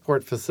an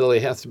export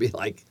facility has to be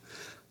like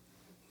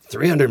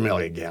 300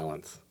 million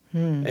gallons.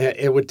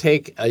 It would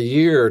take a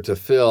year to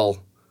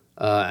fill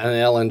an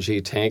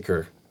LNG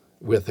tanker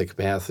with the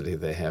capacity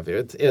they have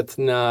here. It's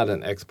not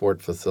an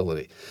export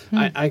facility.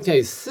 I tell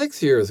you,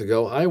 6 years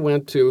ago, I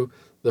went to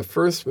the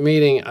first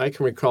meeting I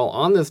can recall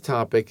on this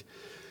topic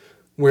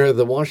where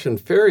the Washington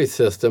ferry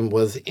system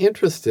was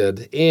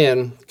interested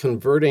in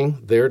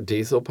converting their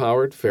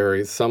diesel-powered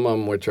ferries, some of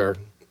them which are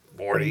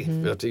 40,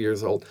 50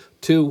 years old,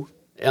 to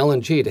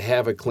LNG to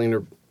have a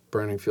cleaner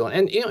burning fuel.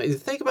 And, you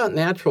think about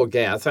natural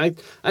gas. I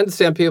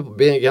understand people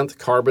being against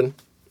carbon,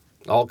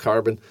 all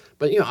carbon,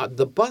 but,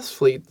 the bus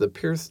fleet, the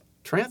Pierce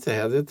Transit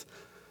has,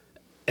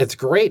 it's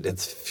great.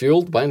 It's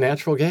fueled by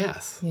natural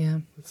gas. Yeah.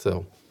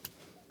 So,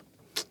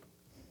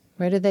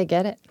 Where did they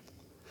get it?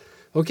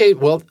 okay,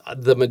 well,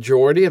 the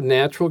majority of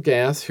natural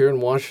gas here in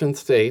Washington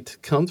State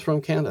comes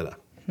from Canada.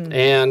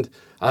 And,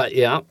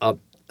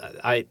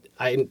 I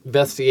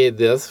investigated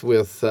this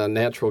with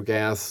natural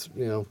gas,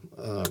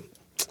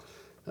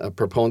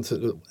 proponents,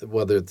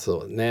 whether it's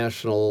a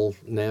National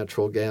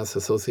Natural Gas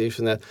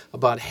Association, that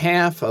about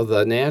half of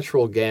the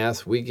natural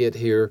gas we get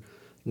here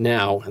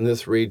now in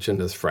this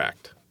region is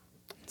fracked.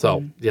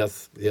 So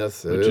yes, it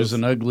Which is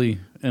an ugly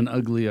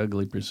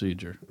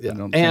procedure. Yeah.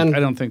 I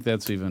don't think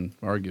that's even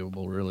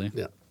arguable, really.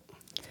 Yeah,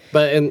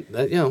 but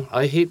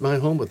I heat my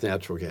home with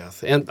natural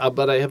gas, and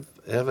but I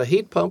have a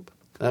heat pump.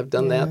 I've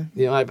done that.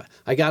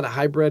 I got a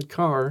hybrid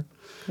car,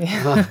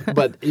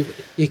 but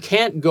you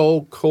can't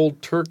go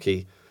cold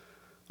turkey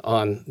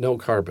on no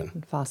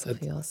carbon. Fossil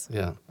fuels.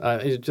 Yeah,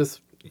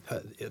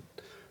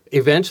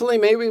 eventually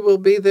maybe we'll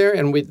be there,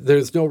 and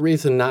there's no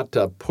reason not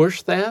to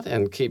push that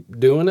and keep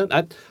doing it.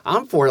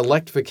 I'm for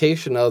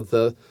electrification of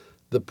the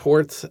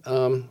port's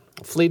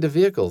fleet of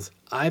vehicles.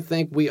 I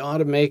think we ought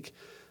to make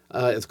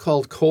it's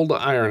called cold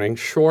ironing,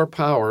 shore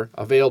power,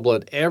 available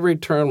at every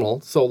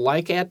terminal. So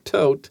like at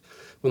Tote,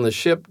 when the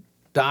ship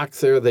docks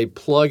there, they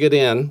plug it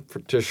in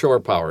to shore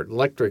power,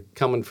 electric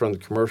coming from the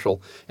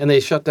commercial, and they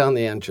shut down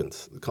the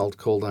engines, called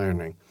cold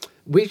ironing.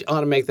 We ought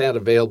to make that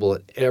available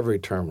at every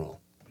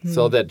terminal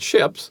so that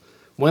ships,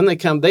 when they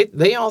come,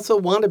 they also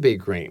want to be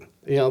green,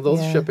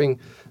 those shipping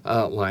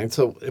lines.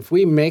 So if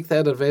we make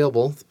that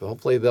available,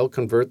 hopefully they'll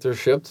convert their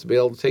ships to be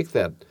able to take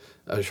that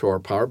shore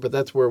power, but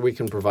that's where we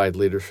can provide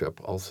leadership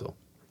also.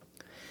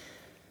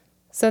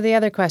 So the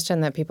other question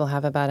that people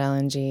have about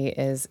LNG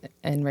is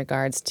in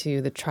regards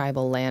to the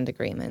tribal land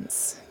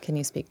agreements. Can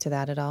you speak to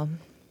that at all?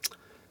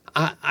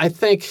 I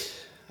think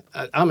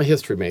I'm a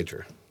history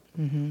major.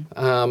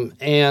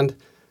 And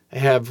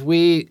have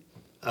we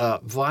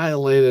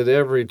violated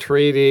every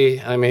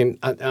treaty? I mean,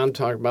 I'm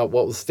talking about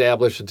what was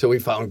established until we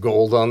found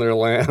gold on their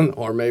land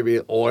or maybe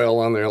oil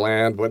on their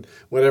land,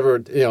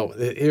 whatever,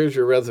 here's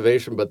your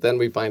reservation, but then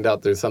we find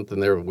out there's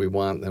something there we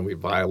want, and then we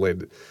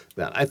violated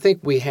that. I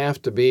think we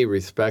have to be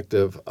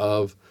respective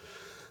of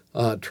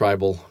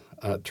tribal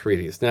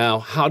treaties. Now,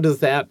 how does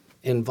that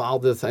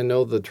involve this? I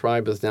know the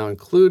tribe is now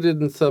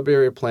included in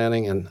sub-area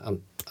planning,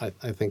 and I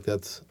think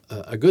that's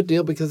a good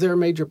deal because they're a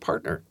major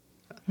partner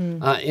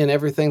in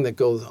everything that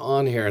goes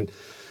on here. And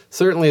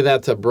certainly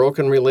that's a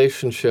broken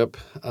relationship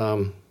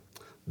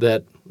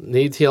that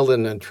needs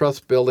healing and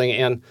trust building.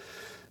 And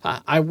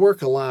I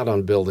work a lot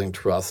on building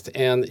trust.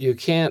 And you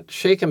can't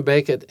shake and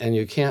bake it, and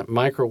you can't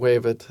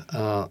microwave it.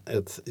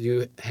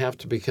 You have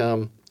to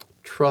become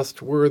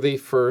trustworthy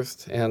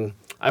first. And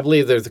I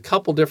believe there's a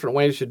couple different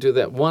ways you do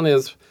that. One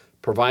is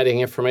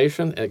providing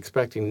information and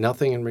expecting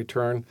nothing in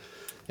return.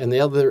 And the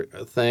other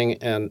thing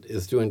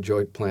is doing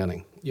joint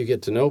planning. You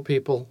get to know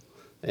people,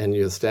 and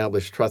you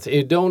establish trust.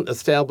 You don't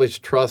establish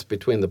trust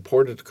between the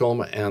Port of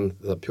Tacoma and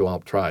the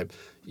Puyallup tribe.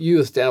 You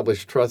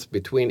establish trust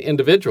between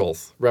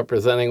individuals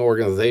representing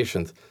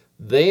organizations.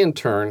 They, in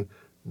turn,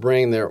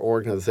 bring their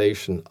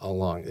organization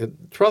along.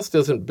 Trust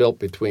isn't built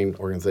between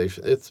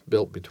organizations. It's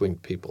built between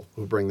people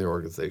who bring their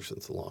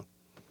organizations along.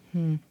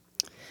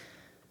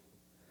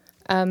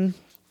 I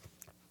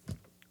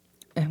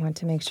want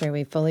to make sure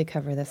we fully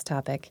cover this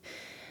topic.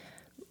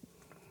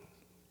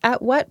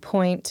 At what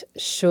point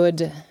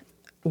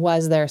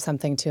was there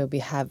something to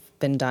have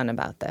been done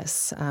about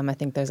this? I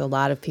think there's a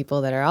lot of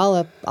people that are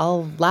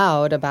all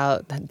loud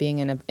about being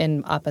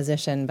in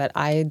opposition, but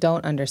I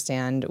don't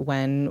understand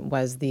when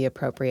was the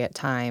appropriate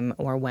time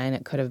or when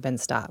it could have been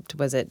stopped.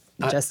 Was it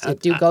just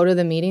do you go to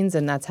the meetings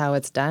and that's how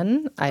it's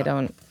done? I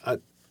don't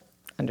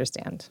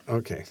understand.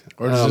 Okay.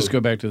 Or does this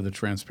go back to the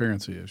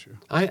transparency issue?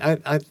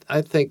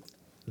 I think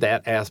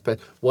that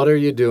aspect. What are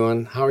you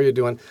doing? How are you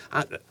doing?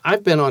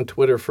 I've been on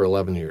Twitter for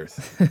 11 years.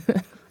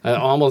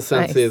 Almost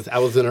since I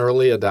was an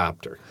early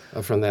adopter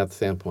from that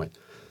standpoint.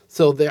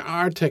 So there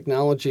are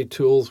technology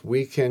tools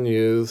we can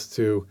use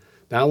to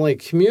not only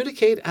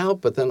communicate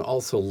out, but then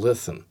also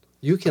listen.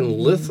 You can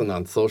listen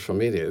on social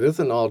media. It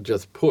isn't all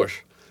just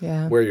push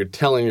where you're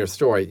telling your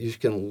story. You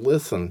can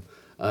listen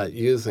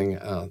using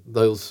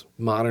those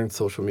modern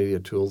social media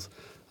tools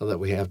that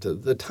we have.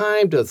 The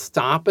time to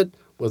stop it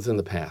was in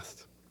the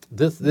past.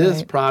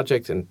 This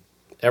project, and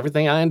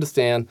everything I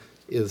understand,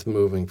 is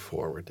moving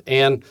forward.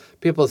 And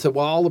people say,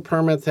 well, all the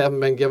permits haven't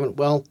been given.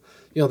 Well,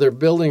 they're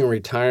building a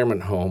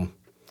retirement home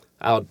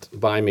out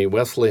by me,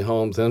 Wesley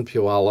Homes in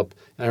Puyallup.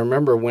 And I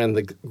remember when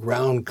the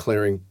ground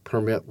clearing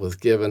permit was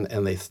given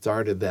and they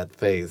started that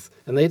phase.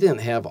 And they didn't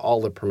have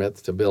all the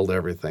permits to build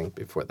everything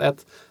before.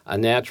 That's a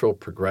natural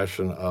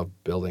progression of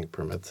building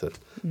permits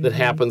that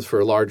happens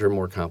for larger,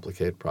 more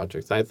complicated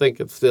projects. I think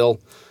it's still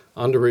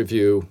under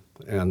review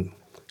and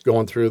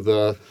going through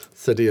the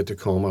City of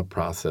Tacoma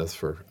process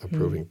for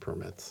approving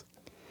permits.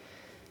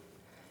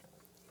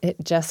 It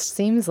just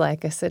seems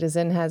like a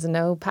citizen has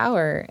no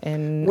power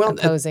in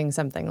opposing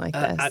something like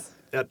this.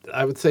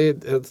 I would say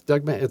it's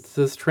Doug. It's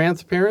this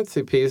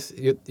transparency piece.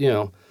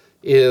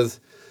 Is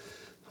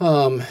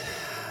the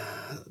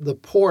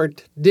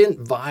port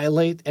didn't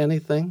violate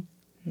anything,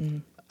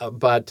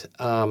 but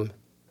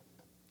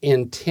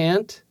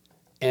intent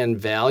and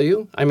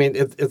value. I mean,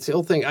 it's the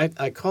old thing.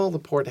 I call the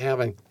port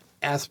having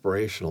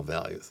aspirational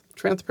values.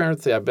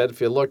 Transparency, I bet if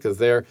you look, is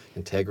there.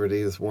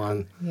 Integrity is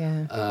one.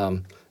 Yeah.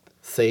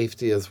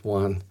 Safety is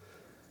one.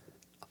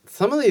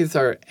 Some of these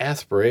are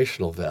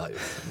aspirational values.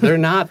 They're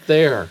not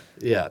there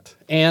yet.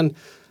 And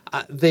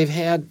they've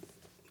had,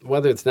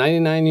 whether it's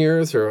 99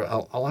 years or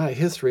a lot of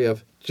history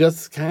of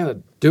just kind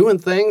of doing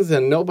things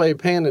and nobody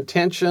paying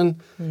attention.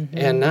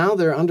 And now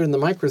they're under the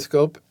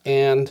microscope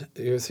and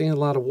you're seeing a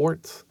lot of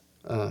warts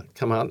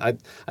come out.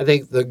 I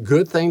think the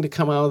good thing to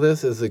come out of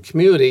this is the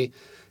community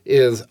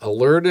is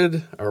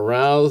alerted,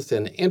 aroused,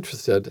 and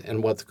interested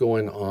in what's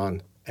going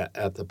on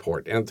at the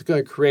port. And it's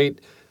going to create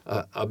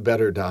a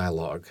better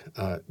dialogue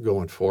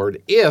going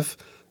forward if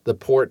the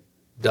port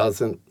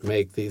doesn't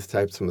make these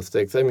types of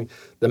mistakes. I mean,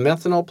 the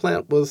methanol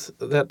plant was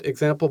that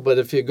example, but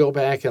if you go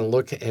back and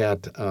look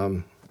at,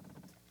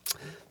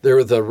 there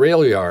was a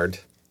rail yard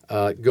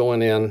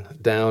going in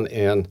down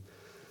in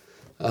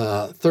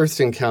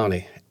Thurston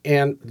County.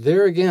 And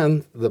there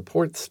again, the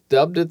port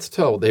stubbed its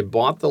toe. They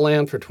bought the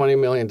land for $20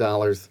 million.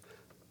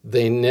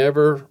 They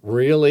never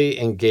really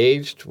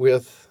engaged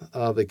with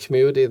the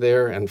community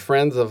there, and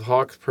Friends of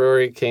Hawks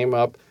Prairie came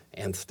up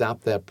and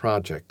stopped that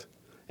project.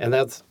 And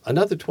that's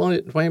another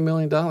 $20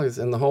 million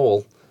in the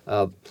hole.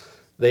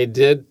 They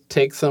did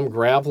take some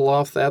gravel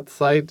off that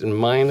site and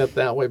mine it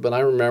that way, but I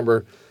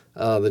remember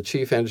the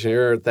chief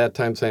engineer at that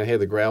time saying, hey,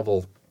 the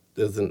gravel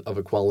isn't of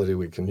a quality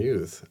we can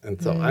use.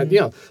 And so,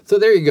 so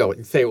there you go.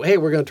 You say, hey,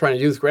 we're going to try and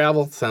use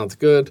gravel. Sounds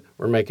good.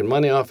 We're making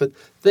money off it.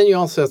 Then you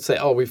also have to say,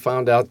 oh, we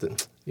found out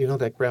that,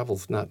 that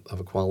gravel's not of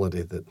a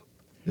quality that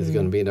is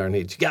going to meet our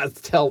needs. You got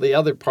to tell the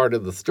other part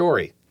of the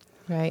story.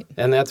 Right.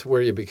 And that's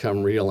where you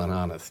become real and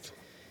honest.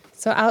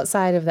 So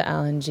outside of the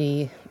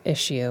LNG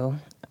issue,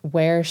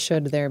 where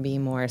should there be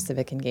more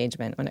civic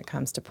engagement when it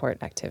comes to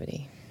port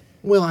activity?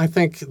 Well, I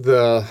think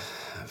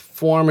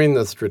forming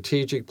the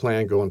strategic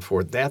plan going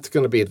forward, that's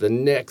going to be the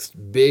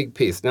next big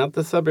piece. Not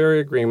the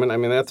sub-area agreement. I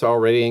mean, that's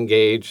already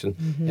engaged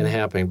and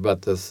happening,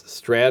 but the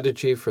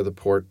strategy for the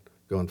port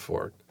going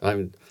forward. I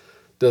mean,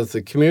 does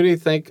the community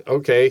think,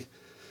 okay,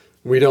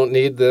 we don't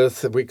need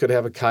this, we could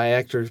have a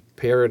kayaker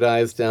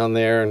paradise down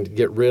there and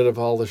get rid of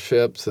all the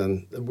ships,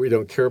 and we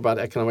don't care about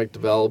economic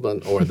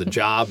development or the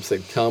jobs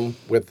that come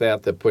with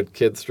that put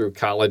kids through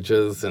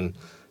colleges and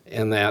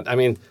that. I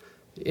mean,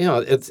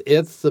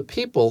 it's the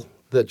people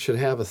that should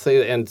have a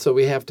say, and so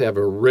we have to have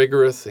a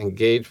rigorous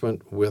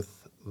engagement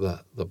with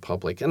the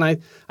public. And I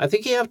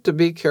think you have to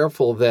be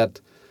careful that,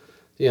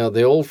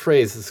 the old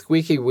phrase, the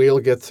squeaky wheel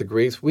gets the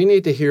grease. We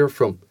need to hear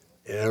from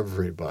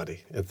everybody.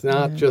 It's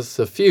not just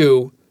a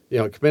few,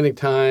 committing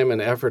time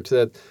and effort to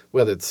that,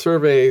 whether it's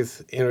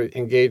surveys,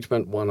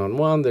 engagement,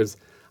 one-on-one.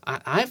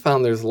 I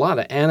found there's a lot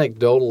of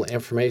anecdotal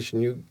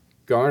information you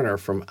garner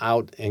from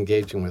out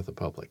engaging with the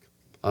public.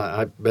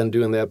 I've been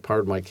doing that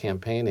part of my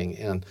campaigning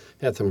and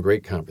had some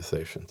great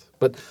conversations.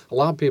 But a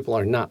lot of people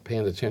are not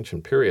paying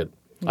attention, period.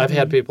 I've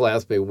had people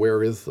ask me,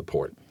 where is the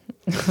port?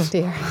 Oh,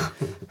 dear.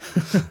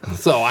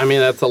 So, I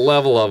mean, that's a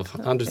level of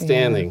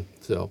understanding.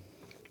 Yeah. So,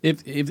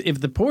 If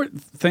the port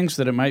thinks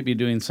that it might be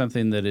doing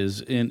something that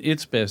is in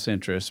its best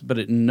interest, but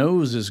it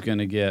knows is going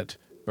to get,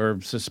 or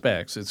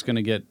suspects it's going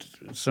to get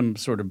some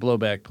sort of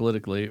blowback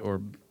politically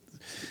or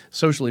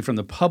socially from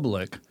the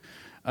public,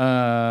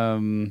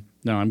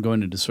 no, I'm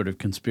going into sort of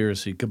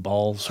conspiracy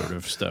cabal sort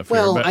of stuff.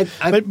 Well, here.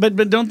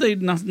 But don't they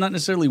not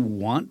necessarily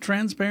want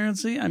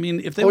transparency? I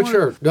mean, if they want,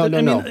 sure,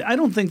 no. I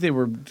don't think they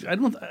were.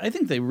 I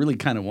think they really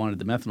kind of wanted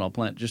the methanol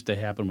plant just to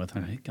happen with.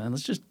 Hey, God,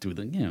 let's just do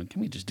the. Can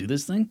we just do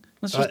this thing?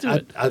 Let's just do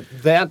it.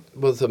 That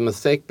was a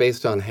mistake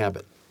based on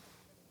habit.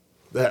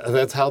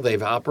 That's how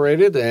they've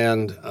operated,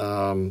 and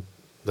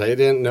they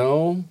didn't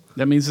know.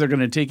 That means they're going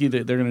to take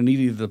they're going to need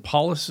either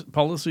the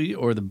policy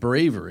or the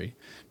bravery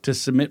to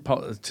submit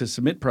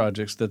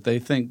projects that they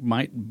think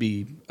might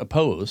be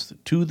opposed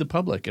to the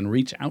public and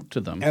reach out to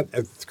them.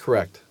 That's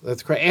correct.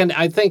 That's correct. And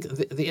I think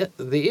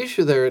the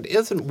issue there, it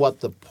isn't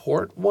what the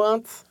port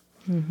wants.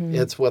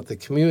 It's what the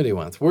community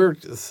wants. We're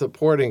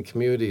supporting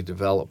community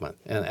development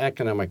and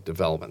economic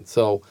development.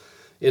 So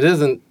it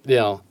isn't,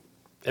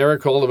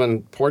 Eric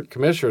Holdeman, Port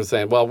Commissioner,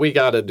 saying, well, we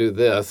got to do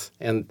this,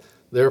 and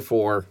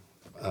therefore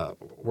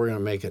we're going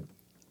to make it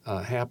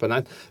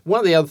happen. One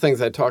of the other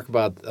things I talk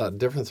about,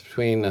 difference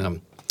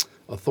between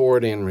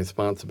authority and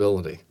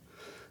responsibility.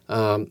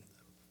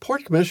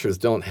 Port commissioners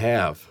don't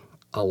have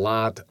a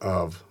lot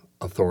of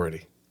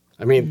authority.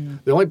 I mean,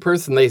 the only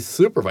person they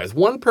supervise,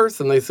 one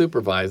person they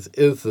supervise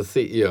is the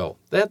CEO.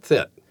 That's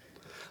it.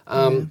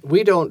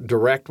 We don't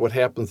direct what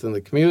happens in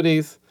the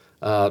communities.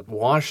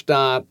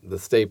 WashDOT, the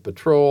State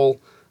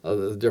Patrol,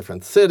 the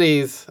different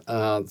cities,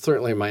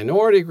 certainly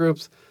minority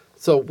groups.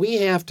 So we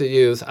have to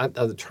use,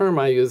 the term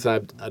I use,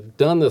 and I've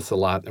done this a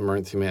lot in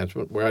emergency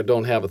management, where I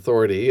don't have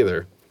authority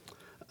either,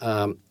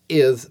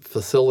 is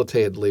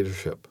facilitated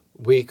leadership.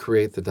 We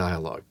create the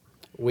dialogue.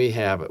 We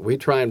have it. We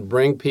try and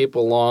bring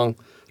people along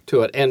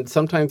to it. And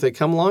sometimes they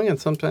come along and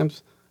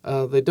sometimes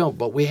they don't.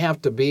 But we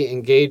have to be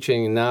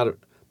engaging and not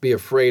be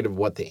afraid of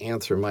what the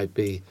answer might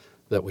be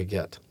that we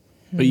get.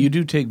 But you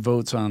do take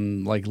votes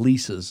on like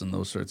leases and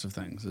those sorts of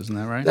things, isn't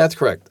that right? That's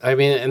correct. I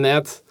mean, and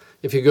that's,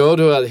 if you go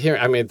to a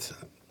hearing, I mean,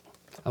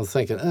 I was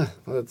thinking, well,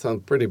 that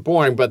sounds pretty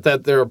boring, but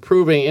that they're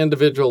approving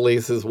individual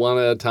leases one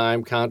at a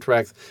time,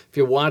 contracts. If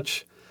you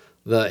watch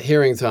the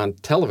hearings on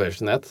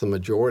television, that's the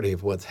majority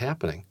of what's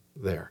happening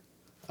there.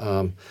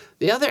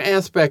 The other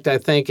aspect, I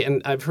think,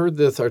 and I've heard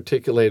this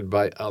articulated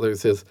by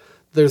others, is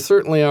there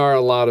certainly are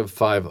a lot of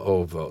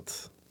 5-0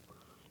 votes.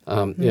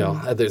 You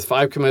know, there's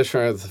 5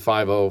 commissioners,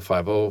 5-0,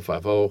 5-0,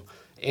 5-0.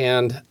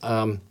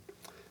 And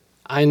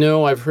I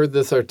know I've heard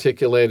this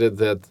articulated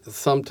that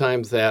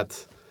sometimes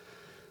that's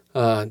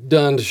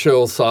done to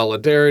show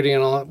solidarity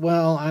and all that.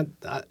 Well,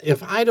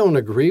 if I don't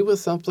agree with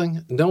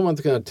something, no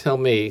one's going to tell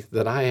me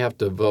that I have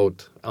to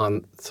vote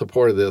on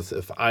support of this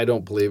if I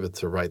don't believe it's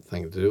the right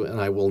thing to do,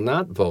 and I will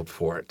not vote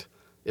for it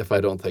if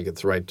I don't think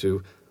it's the right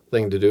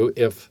thing to do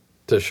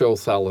to show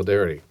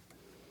solidarity.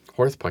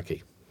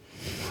 Horsepucky.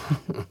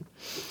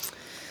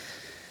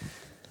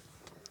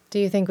 Do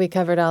you think we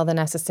covered all the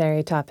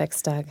necessary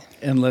topics, Doug?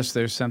 Unless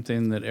there's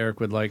something that Eric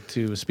would like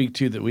to speak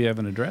to that we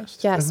haven't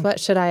addressed. Yes. What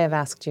should I have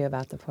asked you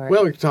about the port?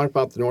 Well, we can talk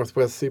about the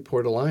Northwest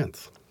Seaport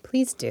Alliance.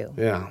 Please do.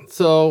 Yeah.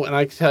 So, and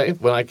I can tell you,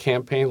 when I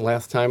campaigned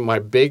last time, my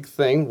big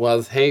thing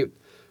was, hey,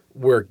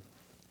 we're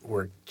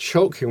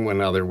choking one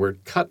another. We're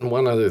cutting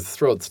one another's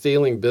throat,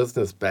 stealing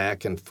business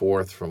back and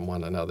forth from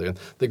one another. And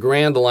the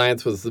Grand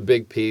Alliance was the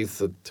big piece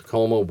that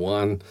Tacoma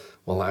won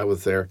while I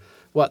was there.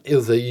 Well, it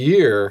was a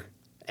year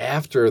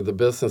after the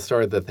business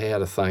started that they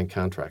had a signed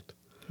contract.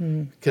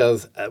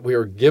 Because we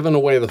were giving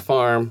away the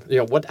farm.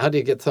 You know, how do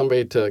you get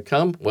somebody to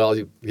come? Well,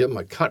 you give them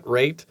a cut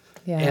rate.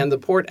 Yeah. And the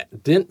port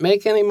didn't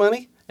make any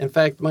money. In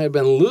fact, might have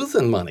been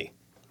losing money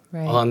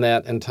Right. on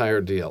that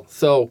entire deal.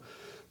 So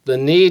the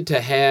need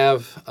to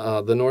have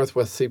the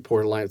Northwest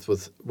Seaport Alliance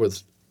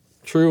was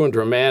true and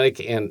dramatic,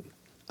 and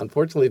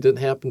unfortunately didn't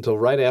happen until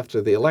right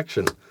after the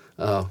election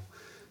that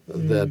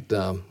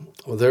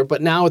was there.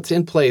 But now it's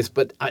in place.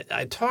 But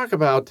I talk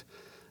about,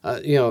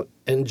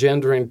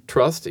 engendering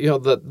trust. You know,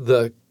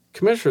 the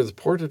commissioners,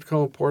 Port of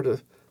Tacoma, Port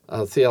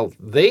of Seattle,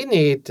 they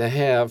need to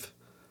have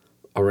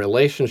a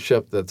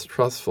relationship that's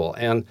trustful.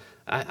 And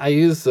I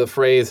use the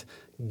phrase,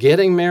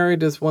 getting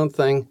married is one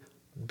thing,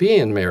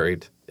 being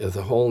married is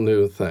a whole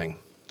new thing.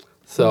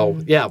 So,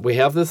 yeah, we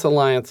have this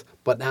alliance,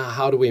 but now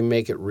how do we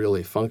make it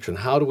really function?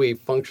 How do we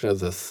function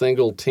as a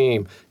single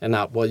team and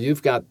not, well,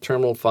 you've got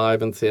Terminal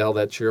 5 in Seattle,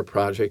 that's your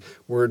project,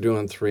 we're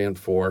doing 3 and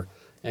 4,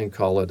 and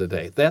call it a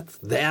day.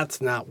 That's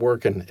not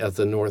working as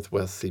the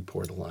Northwest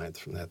Seaport Alliance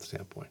from that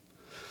standpoint.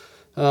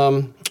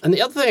 And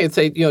the other thing I'd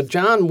say,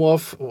 John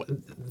Wolf,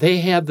 they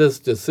had this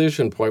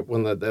decision point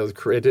when that was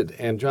created,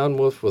 and John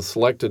Wolf was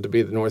selected to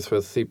be the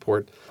Northwest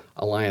Seaport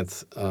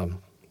Alliance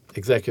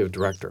executive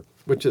director,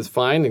 which is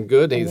fine and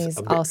good. And he's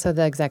also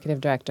the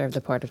executive director of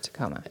the Port of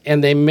Tacoma.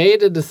 And they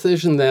made a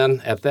decision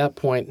then at that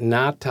point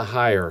not to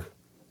hire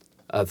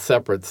a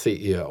separate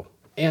CEO.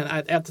 And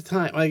at the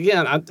time,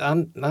 again,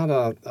 I'm not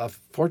a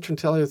fortune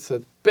teller. It's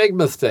a big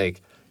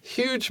mistake,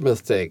 huge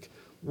mistake.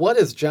 What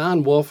is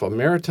John Wolf, a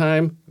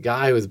maritime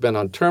guy who's been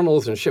on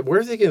terminals and ship,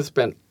 where's he going to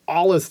spend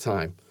all his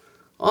time?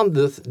 On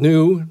this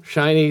new,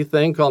 shiny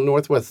thing called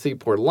Northwest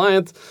Seaport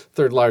Alliance,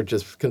 third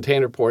largest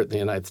container port in the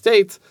United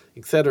States,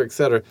 et cetera, et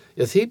cetera.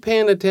 Is he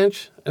paying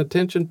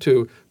attention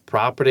to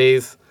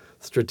properties,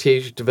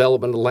 strategic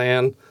development of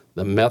land,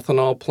 the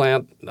methanol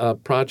plant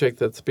project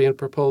that's being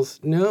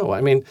proposed? No.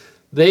 I mean,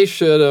 they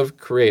should have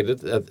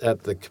created,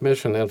 at the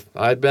commission, if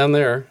I'd been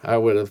there, I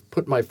would have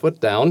put my foot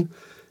down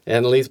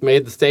and at least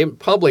made the statement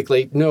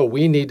publicly, no,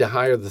 we need to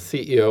hire the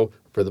CEO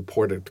for the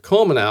Port of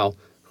Tacoma now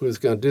who's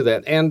going to do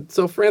that. And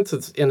so, for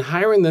instance, in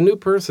hiring the new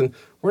person,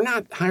 we're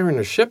not hiring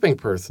a shipping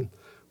person.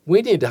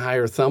 We need to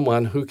hire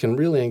someone who can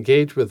really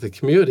engage with the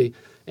community,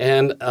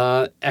 and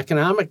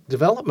economic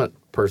development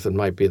person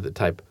might be the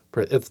type.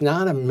 It's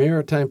not a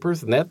maritime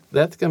person.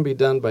 That's going to be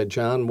done by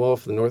John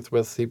Wolf, the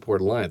Northwest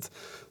Seaport Alliance.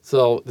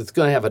 So it's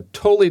going to have a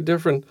totally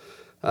different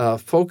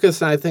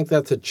focus, and I think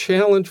that's a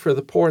challenge for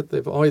the port.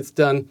 They've always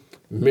done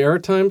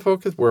maritime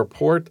focus. We're a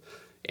port,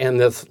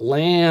 and this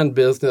land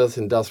business,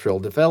 industrial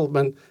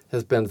development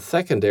has been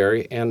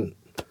secondary, and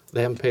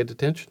they haven't paid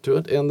attention to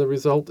it, and the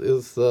result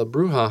is the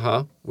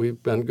brouhaha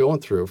we've been going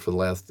through for the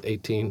last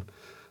 18,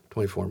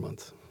 24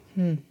 months.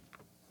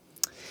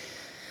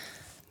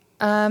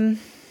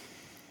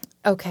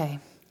 Okay.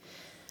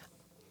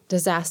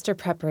 Disaster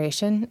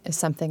preparation is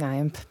something I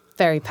am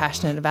very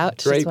passionate about.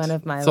 It's Great. just one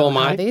of my So little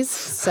am I. hobbies.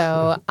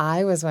 So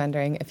I was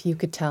wondering if you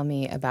could tell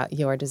me about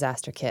your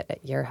disaster kit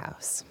at your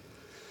house.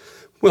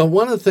 Well,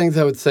 one of the things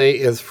I would say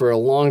is for a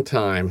long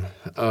time,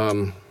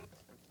 the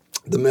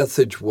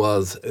message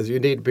was you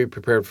need to be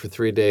prepared for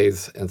 3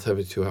 days and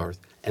 72 hours.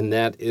 And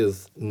that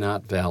is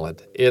not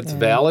valid. It's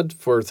valid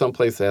for some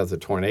place that has a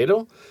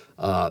tornado,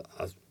 a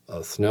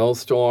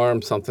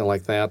snowstorm, something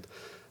like that.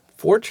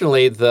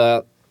 Fortunately,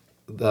 the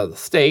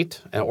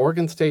state, and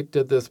Oregon State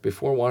did this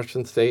before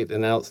Washington State,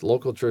 and now it's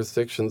local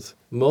jurisdictions.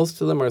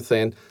 Most of them are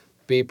saying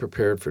be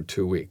prepared for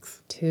 2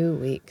 weeks. 2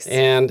 weeks.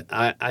 And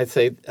I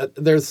say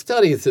there's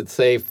studies that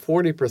say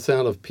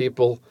 40% of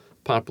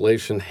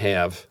population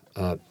have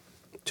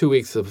 2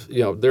 weeks of,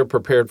 they're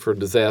prepared for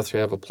disaster,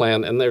 have a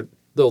plan, and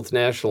those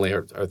nationally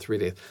are 3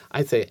 days.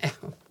 I say,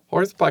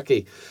 horse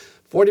pucky,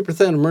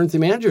 40% of emergency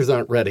managers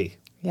aren't ready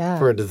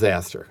for a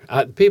disaster.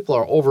 People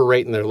are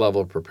overrating their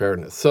level of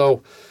preparedness.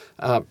 So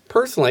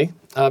personally,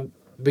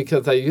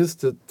 because I used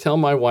to tell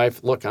my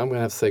wife, look, I'm going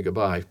to have to say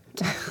goodbye.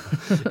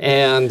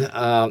 And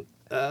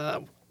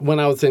when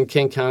I was in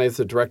King County as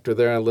a director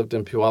there, I lived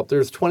in Puyallup,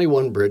 there's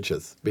 21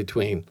 bridges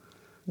between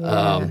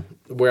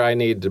where I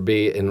need to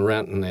be in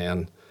Renton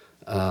and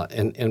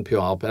in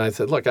Puyallup. And I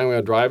said, look, I'm going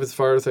to drive as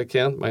far as I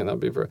can. Might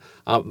not be very.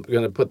 I'm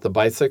going to put the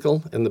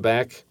bicycle in the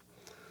back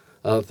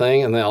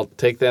thing, and then I'll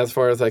take that as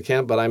far as I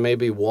can. But I may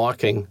be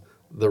walking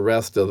the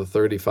rest of the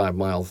 35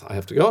 miles I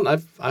have to go.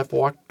 And I've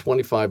walked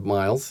 25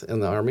 miles in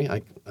the Army.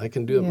 I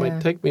can do it. It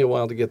might take me a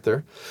while to get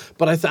there.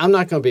 But I said, I'm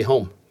not going to be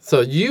home. So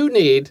you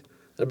need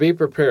to be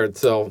prepared.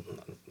 So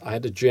I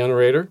had a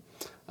generator.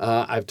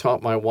 I've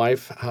taught my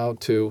wife how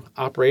to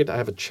operate. I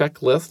have a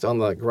checklist on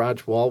the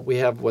garage wall. We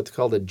have what's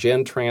called a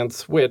GenTrans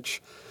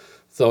switch.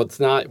 So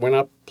we're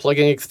not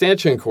plugging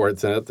extension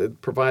cords in it. It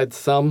provides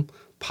some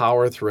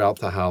power throughout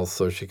the house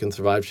so she can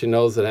survive. She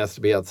knows it has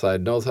to be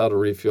outside, knows how to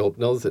refuel,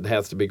 knows it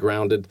has to be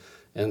grounded,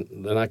 and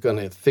they're not going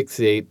to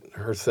asphyxiate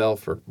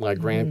herself or my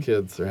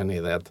grandkids or any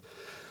of that.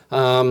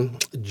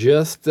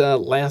 Just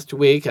last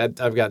week,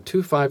 I've got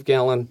 2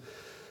 5-gallon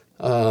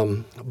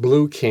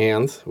blue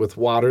cans with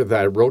water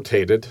that I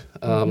rotated.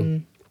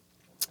 You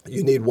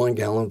need 1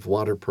 gallon of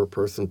water per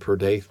person per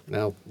day.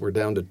 Now we're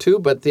down to 2,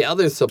 but the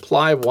other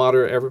supply of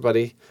water,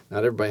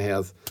 not everybody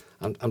has.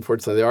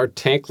 Unfortunately, there are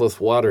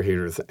tankless water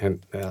heaters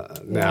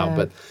now,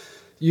 but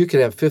you could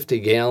have 50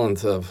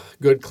 gallons of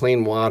good,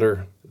 clean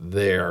water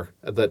there.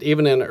 That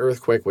even in an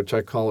earthquake, which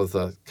I call as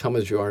a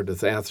come-as-you-are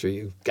disaster,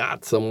 you've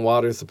got some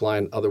water supply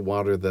and other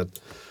water that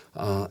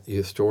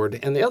you stored.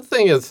 And the other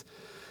thing is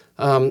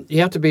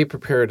you have to be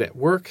prepared at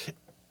work,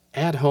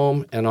 at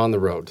home, and on the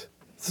road.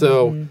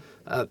 So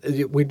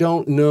we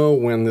don't know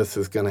when this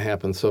is going to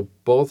happen. So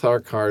both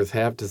our cars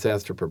have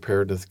disaster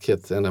preparedness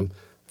kits in them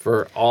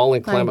for all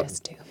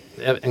inclement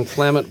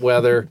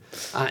weather.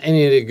 And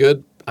you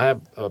need I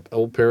have an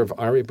old pair of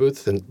Army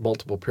boots and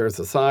multiple pairs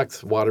of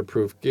socks,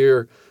 waterproof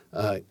gear,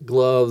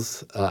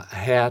 gloves, a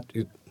hat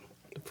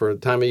for the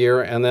time of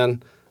year, and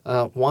then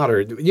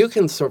water. You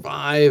can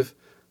survive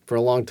for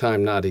a long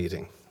time not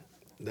eating.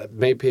 That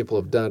many people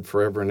have done it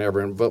forever and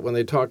ever. But when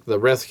they talk the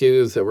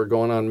rescues that were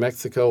going on in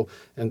Mexico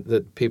and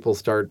that people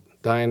start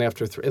dying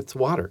after it's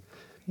water.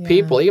 Yeah.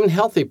 People, even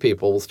healthy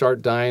people, will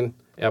start dying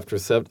after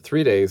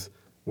 3 days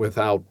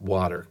without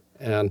water.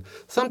 And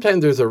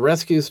sometimes there's a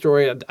rescue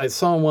story. I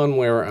saw one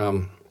where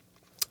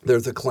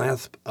there's a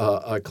collapse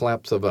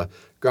of a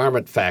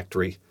garment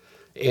factory,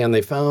 and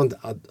they found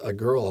a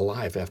girl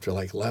alive after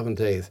like 11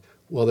 days.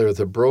 Well, there was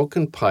a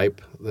broken pipe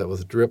that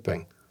was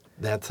dripping.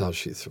 That's how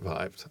she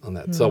survived on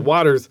that. So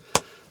water's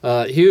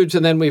huge.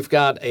 And then we've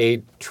got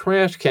a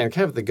trash can,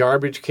 kind of the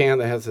garbage can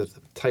that has a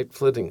tight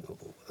fitting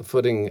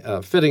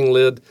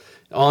lid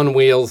on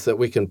wheels that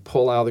we can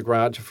pull out of the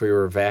garage if we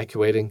were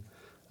evacuating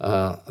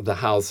the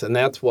house. And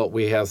that's what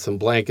we have some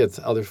blankets,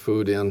 other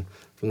food in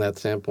from that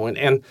standpoint.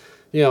 And,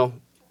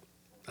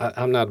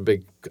 I'm not a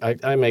big,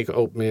 I make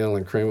oatmeal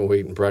and cream of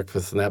wheat and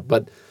breakfast and that.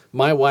 But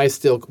my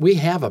wife we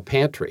have a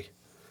pantry.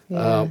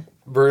 Yeah.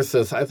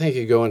 Versus, I think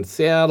you go in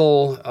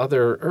Seattle,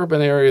 other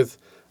urban areas,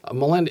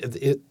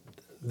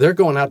 they're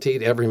going out to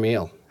eat every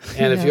meal.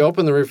 And if you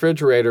open the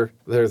refrigerator,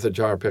 there's a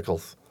jar of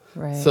pickles.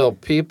 Right. So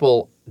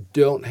people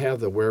don't have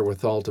the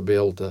wherewithal to be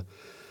able to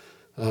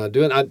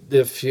do it.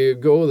 If you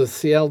go to the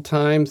Seattle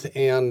Times,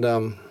 and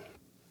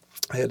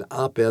I had an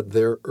op-ed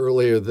there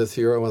earlier this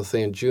year, I want to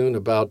say in June,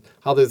 about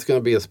how there's going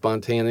to be a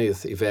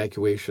spontaneous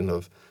evacuation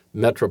of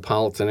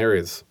metropolitan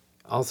areas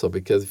also,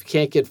 because if you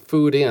can't get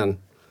food in,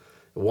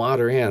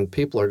 water in,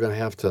 people are going to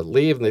have to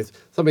leave. And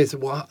somebody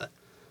said, well,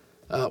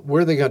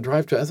 where are they going to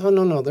drive to? I said,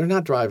 oh, no, they're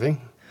not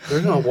driving. They're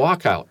going to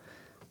walk out.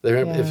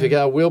 If you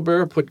got a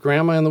wheelbarrow, put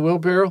grandma in the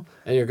wheelbarrow,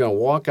 and you're going to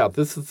walk out.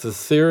 This is the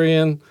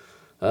Syrian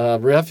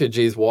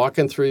refugees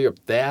walking through Europe.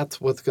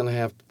 That's what's going to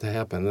have to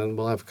happen. Then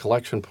we'll have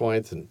collection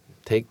points and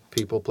take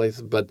people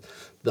places. But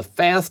the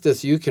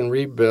fastest you can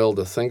rebuild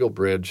a single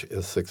bridge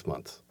is 6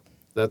 months.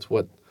 That's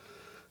what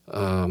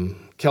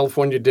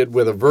California did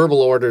with a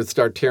verbal order to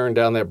start tearing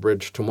down that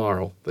bridge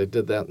tomorrow. They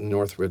did that in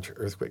Northridge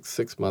earthquake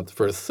 6 months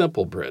for a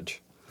simple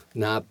bridge,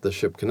 not the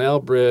Ship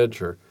Canal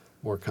Bridge or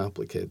more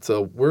complicated.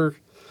 So we're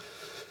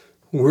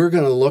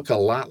going to look a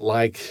lot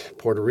like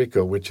Puerto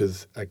Rico, which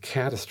is a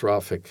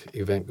catastrophic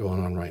event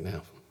going on right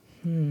now.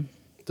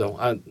 So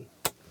I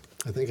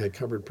think I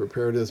covered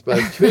preparedness, but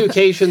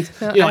communications,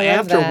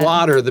 after that.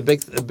 water, the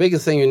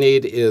biggest thing you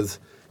need is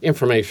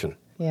information.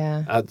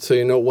 Yeah. So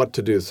you know what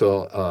to do.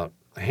 So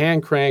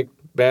hand crank,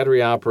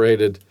 battery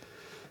operated,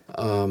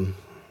 FM,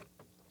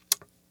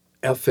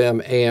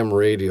 AM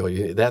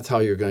radio. That's how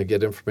you're going to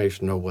get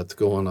information, know what's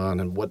going on,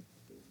 and what,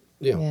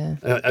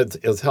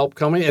 is help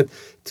coming.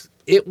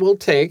 It will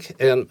take,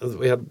 and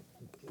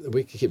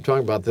we can keep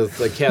talking about this,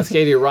 the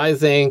Cascadia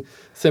Rising,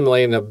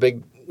 simulating a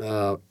big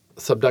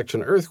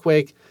subduction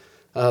earthquake.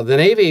 The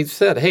Navy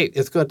said, hey,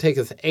 it's going to take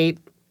us 8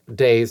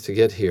 days to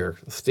get here,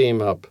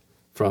 steam up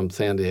from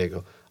San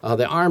Diego.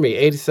 The Army,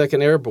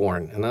 82nd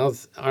Airborne, and I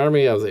was an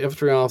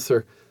infantry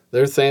officer.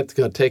 They're saying it's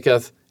going to take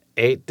us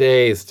 8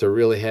 days to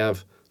really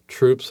have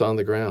troops on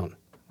the ground.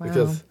 Wow.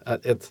 Because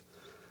it's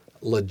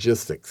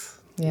logistics.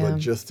 Yeah.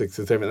 Logistics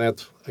is everything.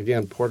 That's,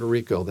 again, Puerto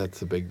Rico,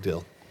 that's a big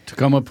deal.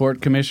 Tacoma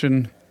Port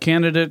Commission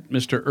candidate,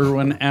 Mr.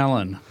 Irwin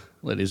Allen,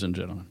 ladies and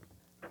gentlemen.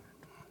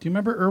 Do you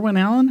remember Irwin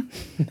Allen?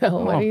 No,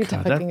 what are you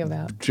God, talking that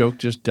about? Joke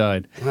just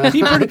died.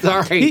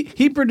 Sorry.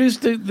 He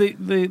produced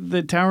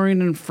the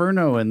Towering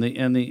Inferno and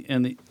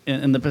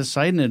the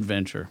Poseidon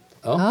Adventure.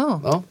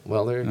 Oh,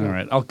 well, there you go. All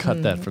right, I'll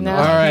cut that from No.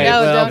 the. All right,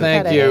 No, well, don't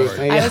thank cut you.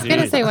 it. I was going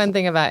to say one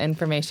thing about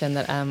information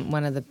that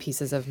one of the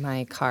pieces of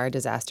my car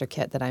disaster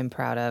kit that I'm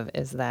proud of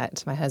is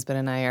that my husband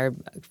and I are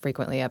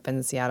frequently up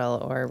in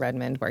Seattle or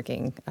Redmond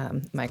working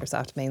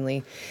Microsoft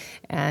mainly.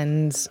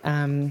 And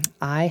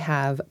I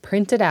have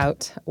printed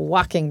out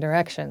walking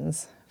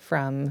directions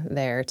from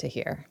there to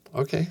here.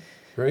 Okay,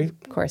 great.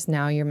 Of course,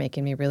 now you're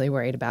making me really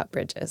worried about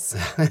bridges.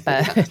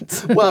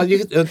 But Well,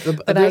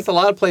 there's a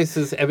lot of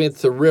places. I mean,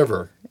 it's a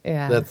river.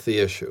 Yeah. That's the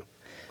issue.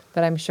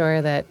 But I'm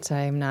sure that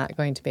I'm not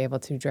going to be able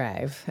to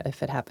drive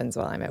if it happens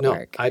while I'm at No,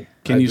 work.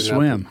 Can you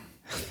swim?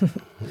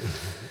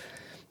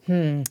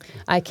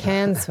 I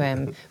can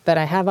swim, but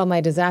I have all my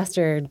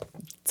disaster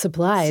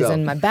supplies So-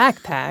 in my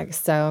backpack,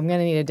 so I'm going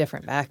to need a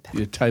different backpack,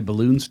 You tie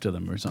balloons to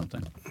them or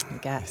something. I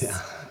guess.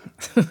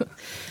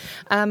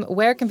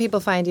 Where can people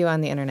find you on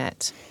the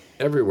internet?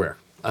 Everywhere.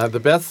 The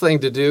best thing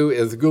to do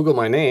is Google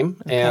my name,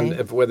 and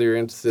Okay. whether you're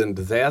interested in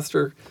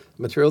disaster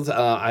materials,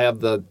 I have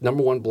the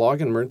 #1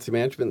 blog in emergency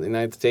management in the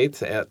United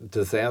States at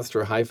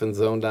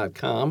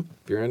disaster-zone.com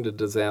if you're into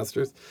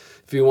disasters.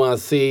 If you want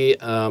to see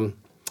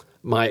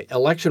my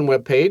election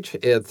webpage,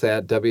 it's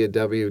at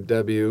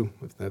www,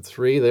 if that's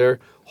free there,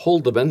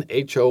 Holdeman,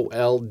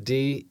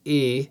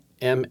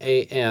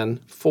 HOLDEMAN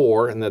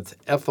 4, and that's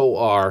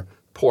FOR,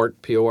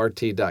 Port,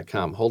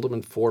 P-O-R-T.com,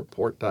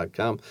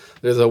 Holdeman4port.com.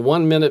 There's a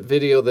 1-minute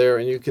video there,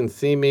 and you can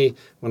see me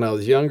when I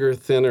was younger,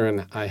 thinner,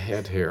 and I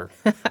had hair.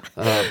 But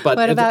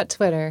What about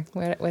Twitter?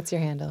 What's your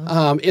handle?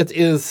 it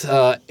is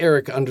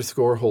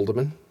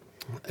Eric_Holdeman.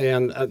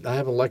 And I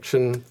have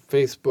election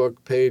Facebook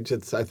page.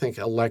 It's, I think,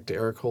 Elect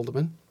Eric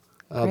Holdeman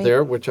Great.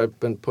 there, which I've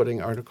been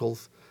putting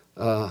articles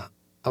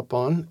up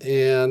on.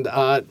 And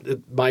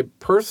my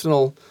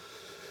personal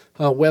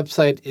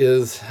website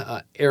is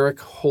Eric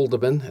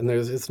Holdeman, and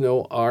it's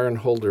no R in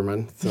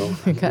Holderman, so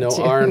Got no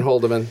you. R in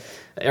Holdeman,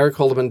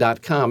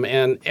 ericholdeman.com.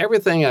 And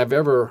everything I've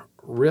ever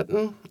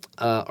written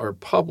or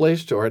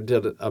published or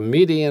did a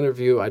media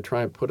interview, I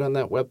try and put on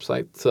that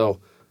website. So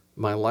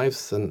my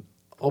life's an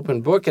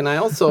open book. And I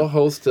also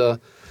host a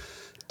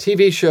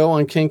TV show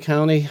on King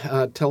County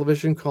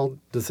television called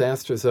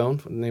Disaster Zone,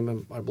 the name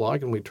of my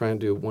blog, and we try and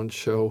do one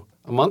show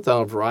a month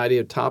on a variety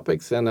of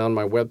topics. And on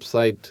my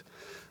website,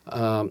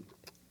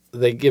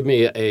 they give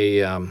me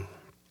a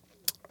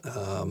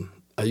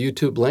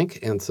YouTube link,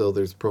 and so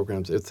there's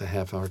programs. It's a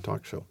half-hour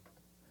talk show.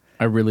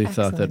 I really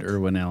thought that Excellent.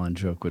 Irwin Allen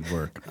joke would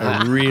work.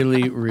 I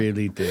really,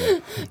 really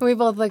did. We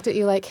both looked at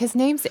you like, his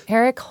name's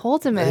Eric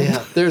Holdeman.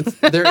 Yeah,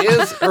 there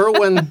is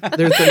Irwin.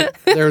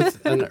 There's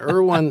an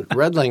Irwin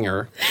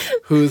Redlinger,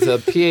 who's a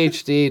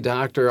PhD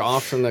doctor,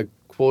 often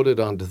quoted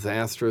on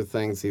disaster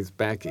things. He's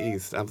back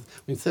east. When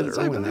you said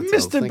Irwin, I that's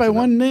missed what I was it by thinking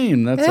one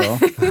name, that's all.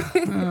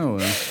 Oh,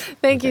 well.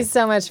 Thank you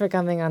so much for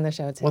coming on the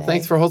show today. Well,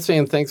 thanks for hosting,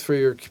 and thanks for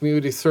your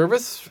community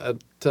service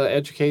to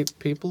educate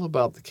people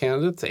about the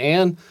candidates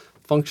and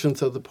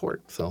functions of the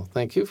port. So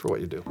thank you for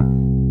what you do.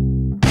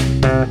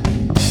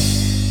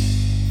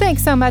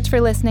 Thanks so much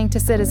for listening to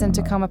Citizen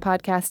Tacoma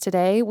Podcast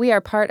today. We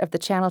are part of the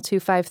Channel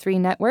 253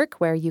 network,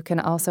 where you can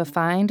also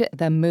find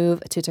the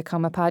Move to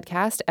Tacoma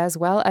podcast, as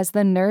well as the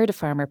Nerd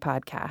Farmer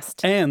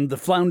podcast. And the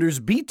Flounders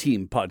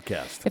B-Team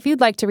podcast. If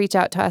you'd like to reach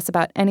out to us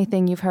about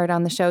anything you've heard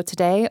on the show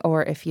today,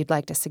 or if you'd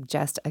like to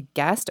suggest a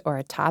guest or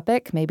a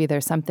topic, maybe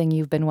there's something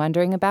you've been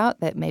wondering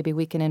about that maybe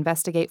we can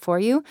investigate for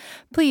you,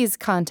 please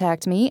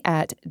contact me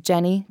at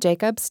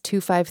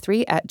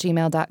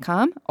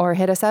jennyjacobs253@gmail.com or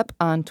hit us up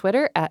on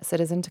Twitter at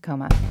Citizen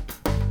Tacoma.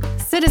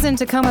 Citizen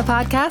Tacoma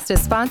podcast is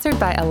sponsored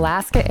by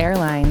Alaska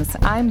Airlines.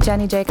 I'm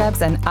Jenny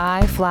Jacobs, and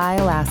I fly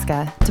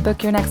Alaska. To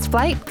book your next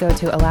flight, go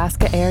to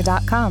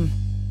alaskaair.com.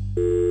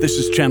 This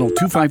is Channel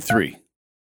 253.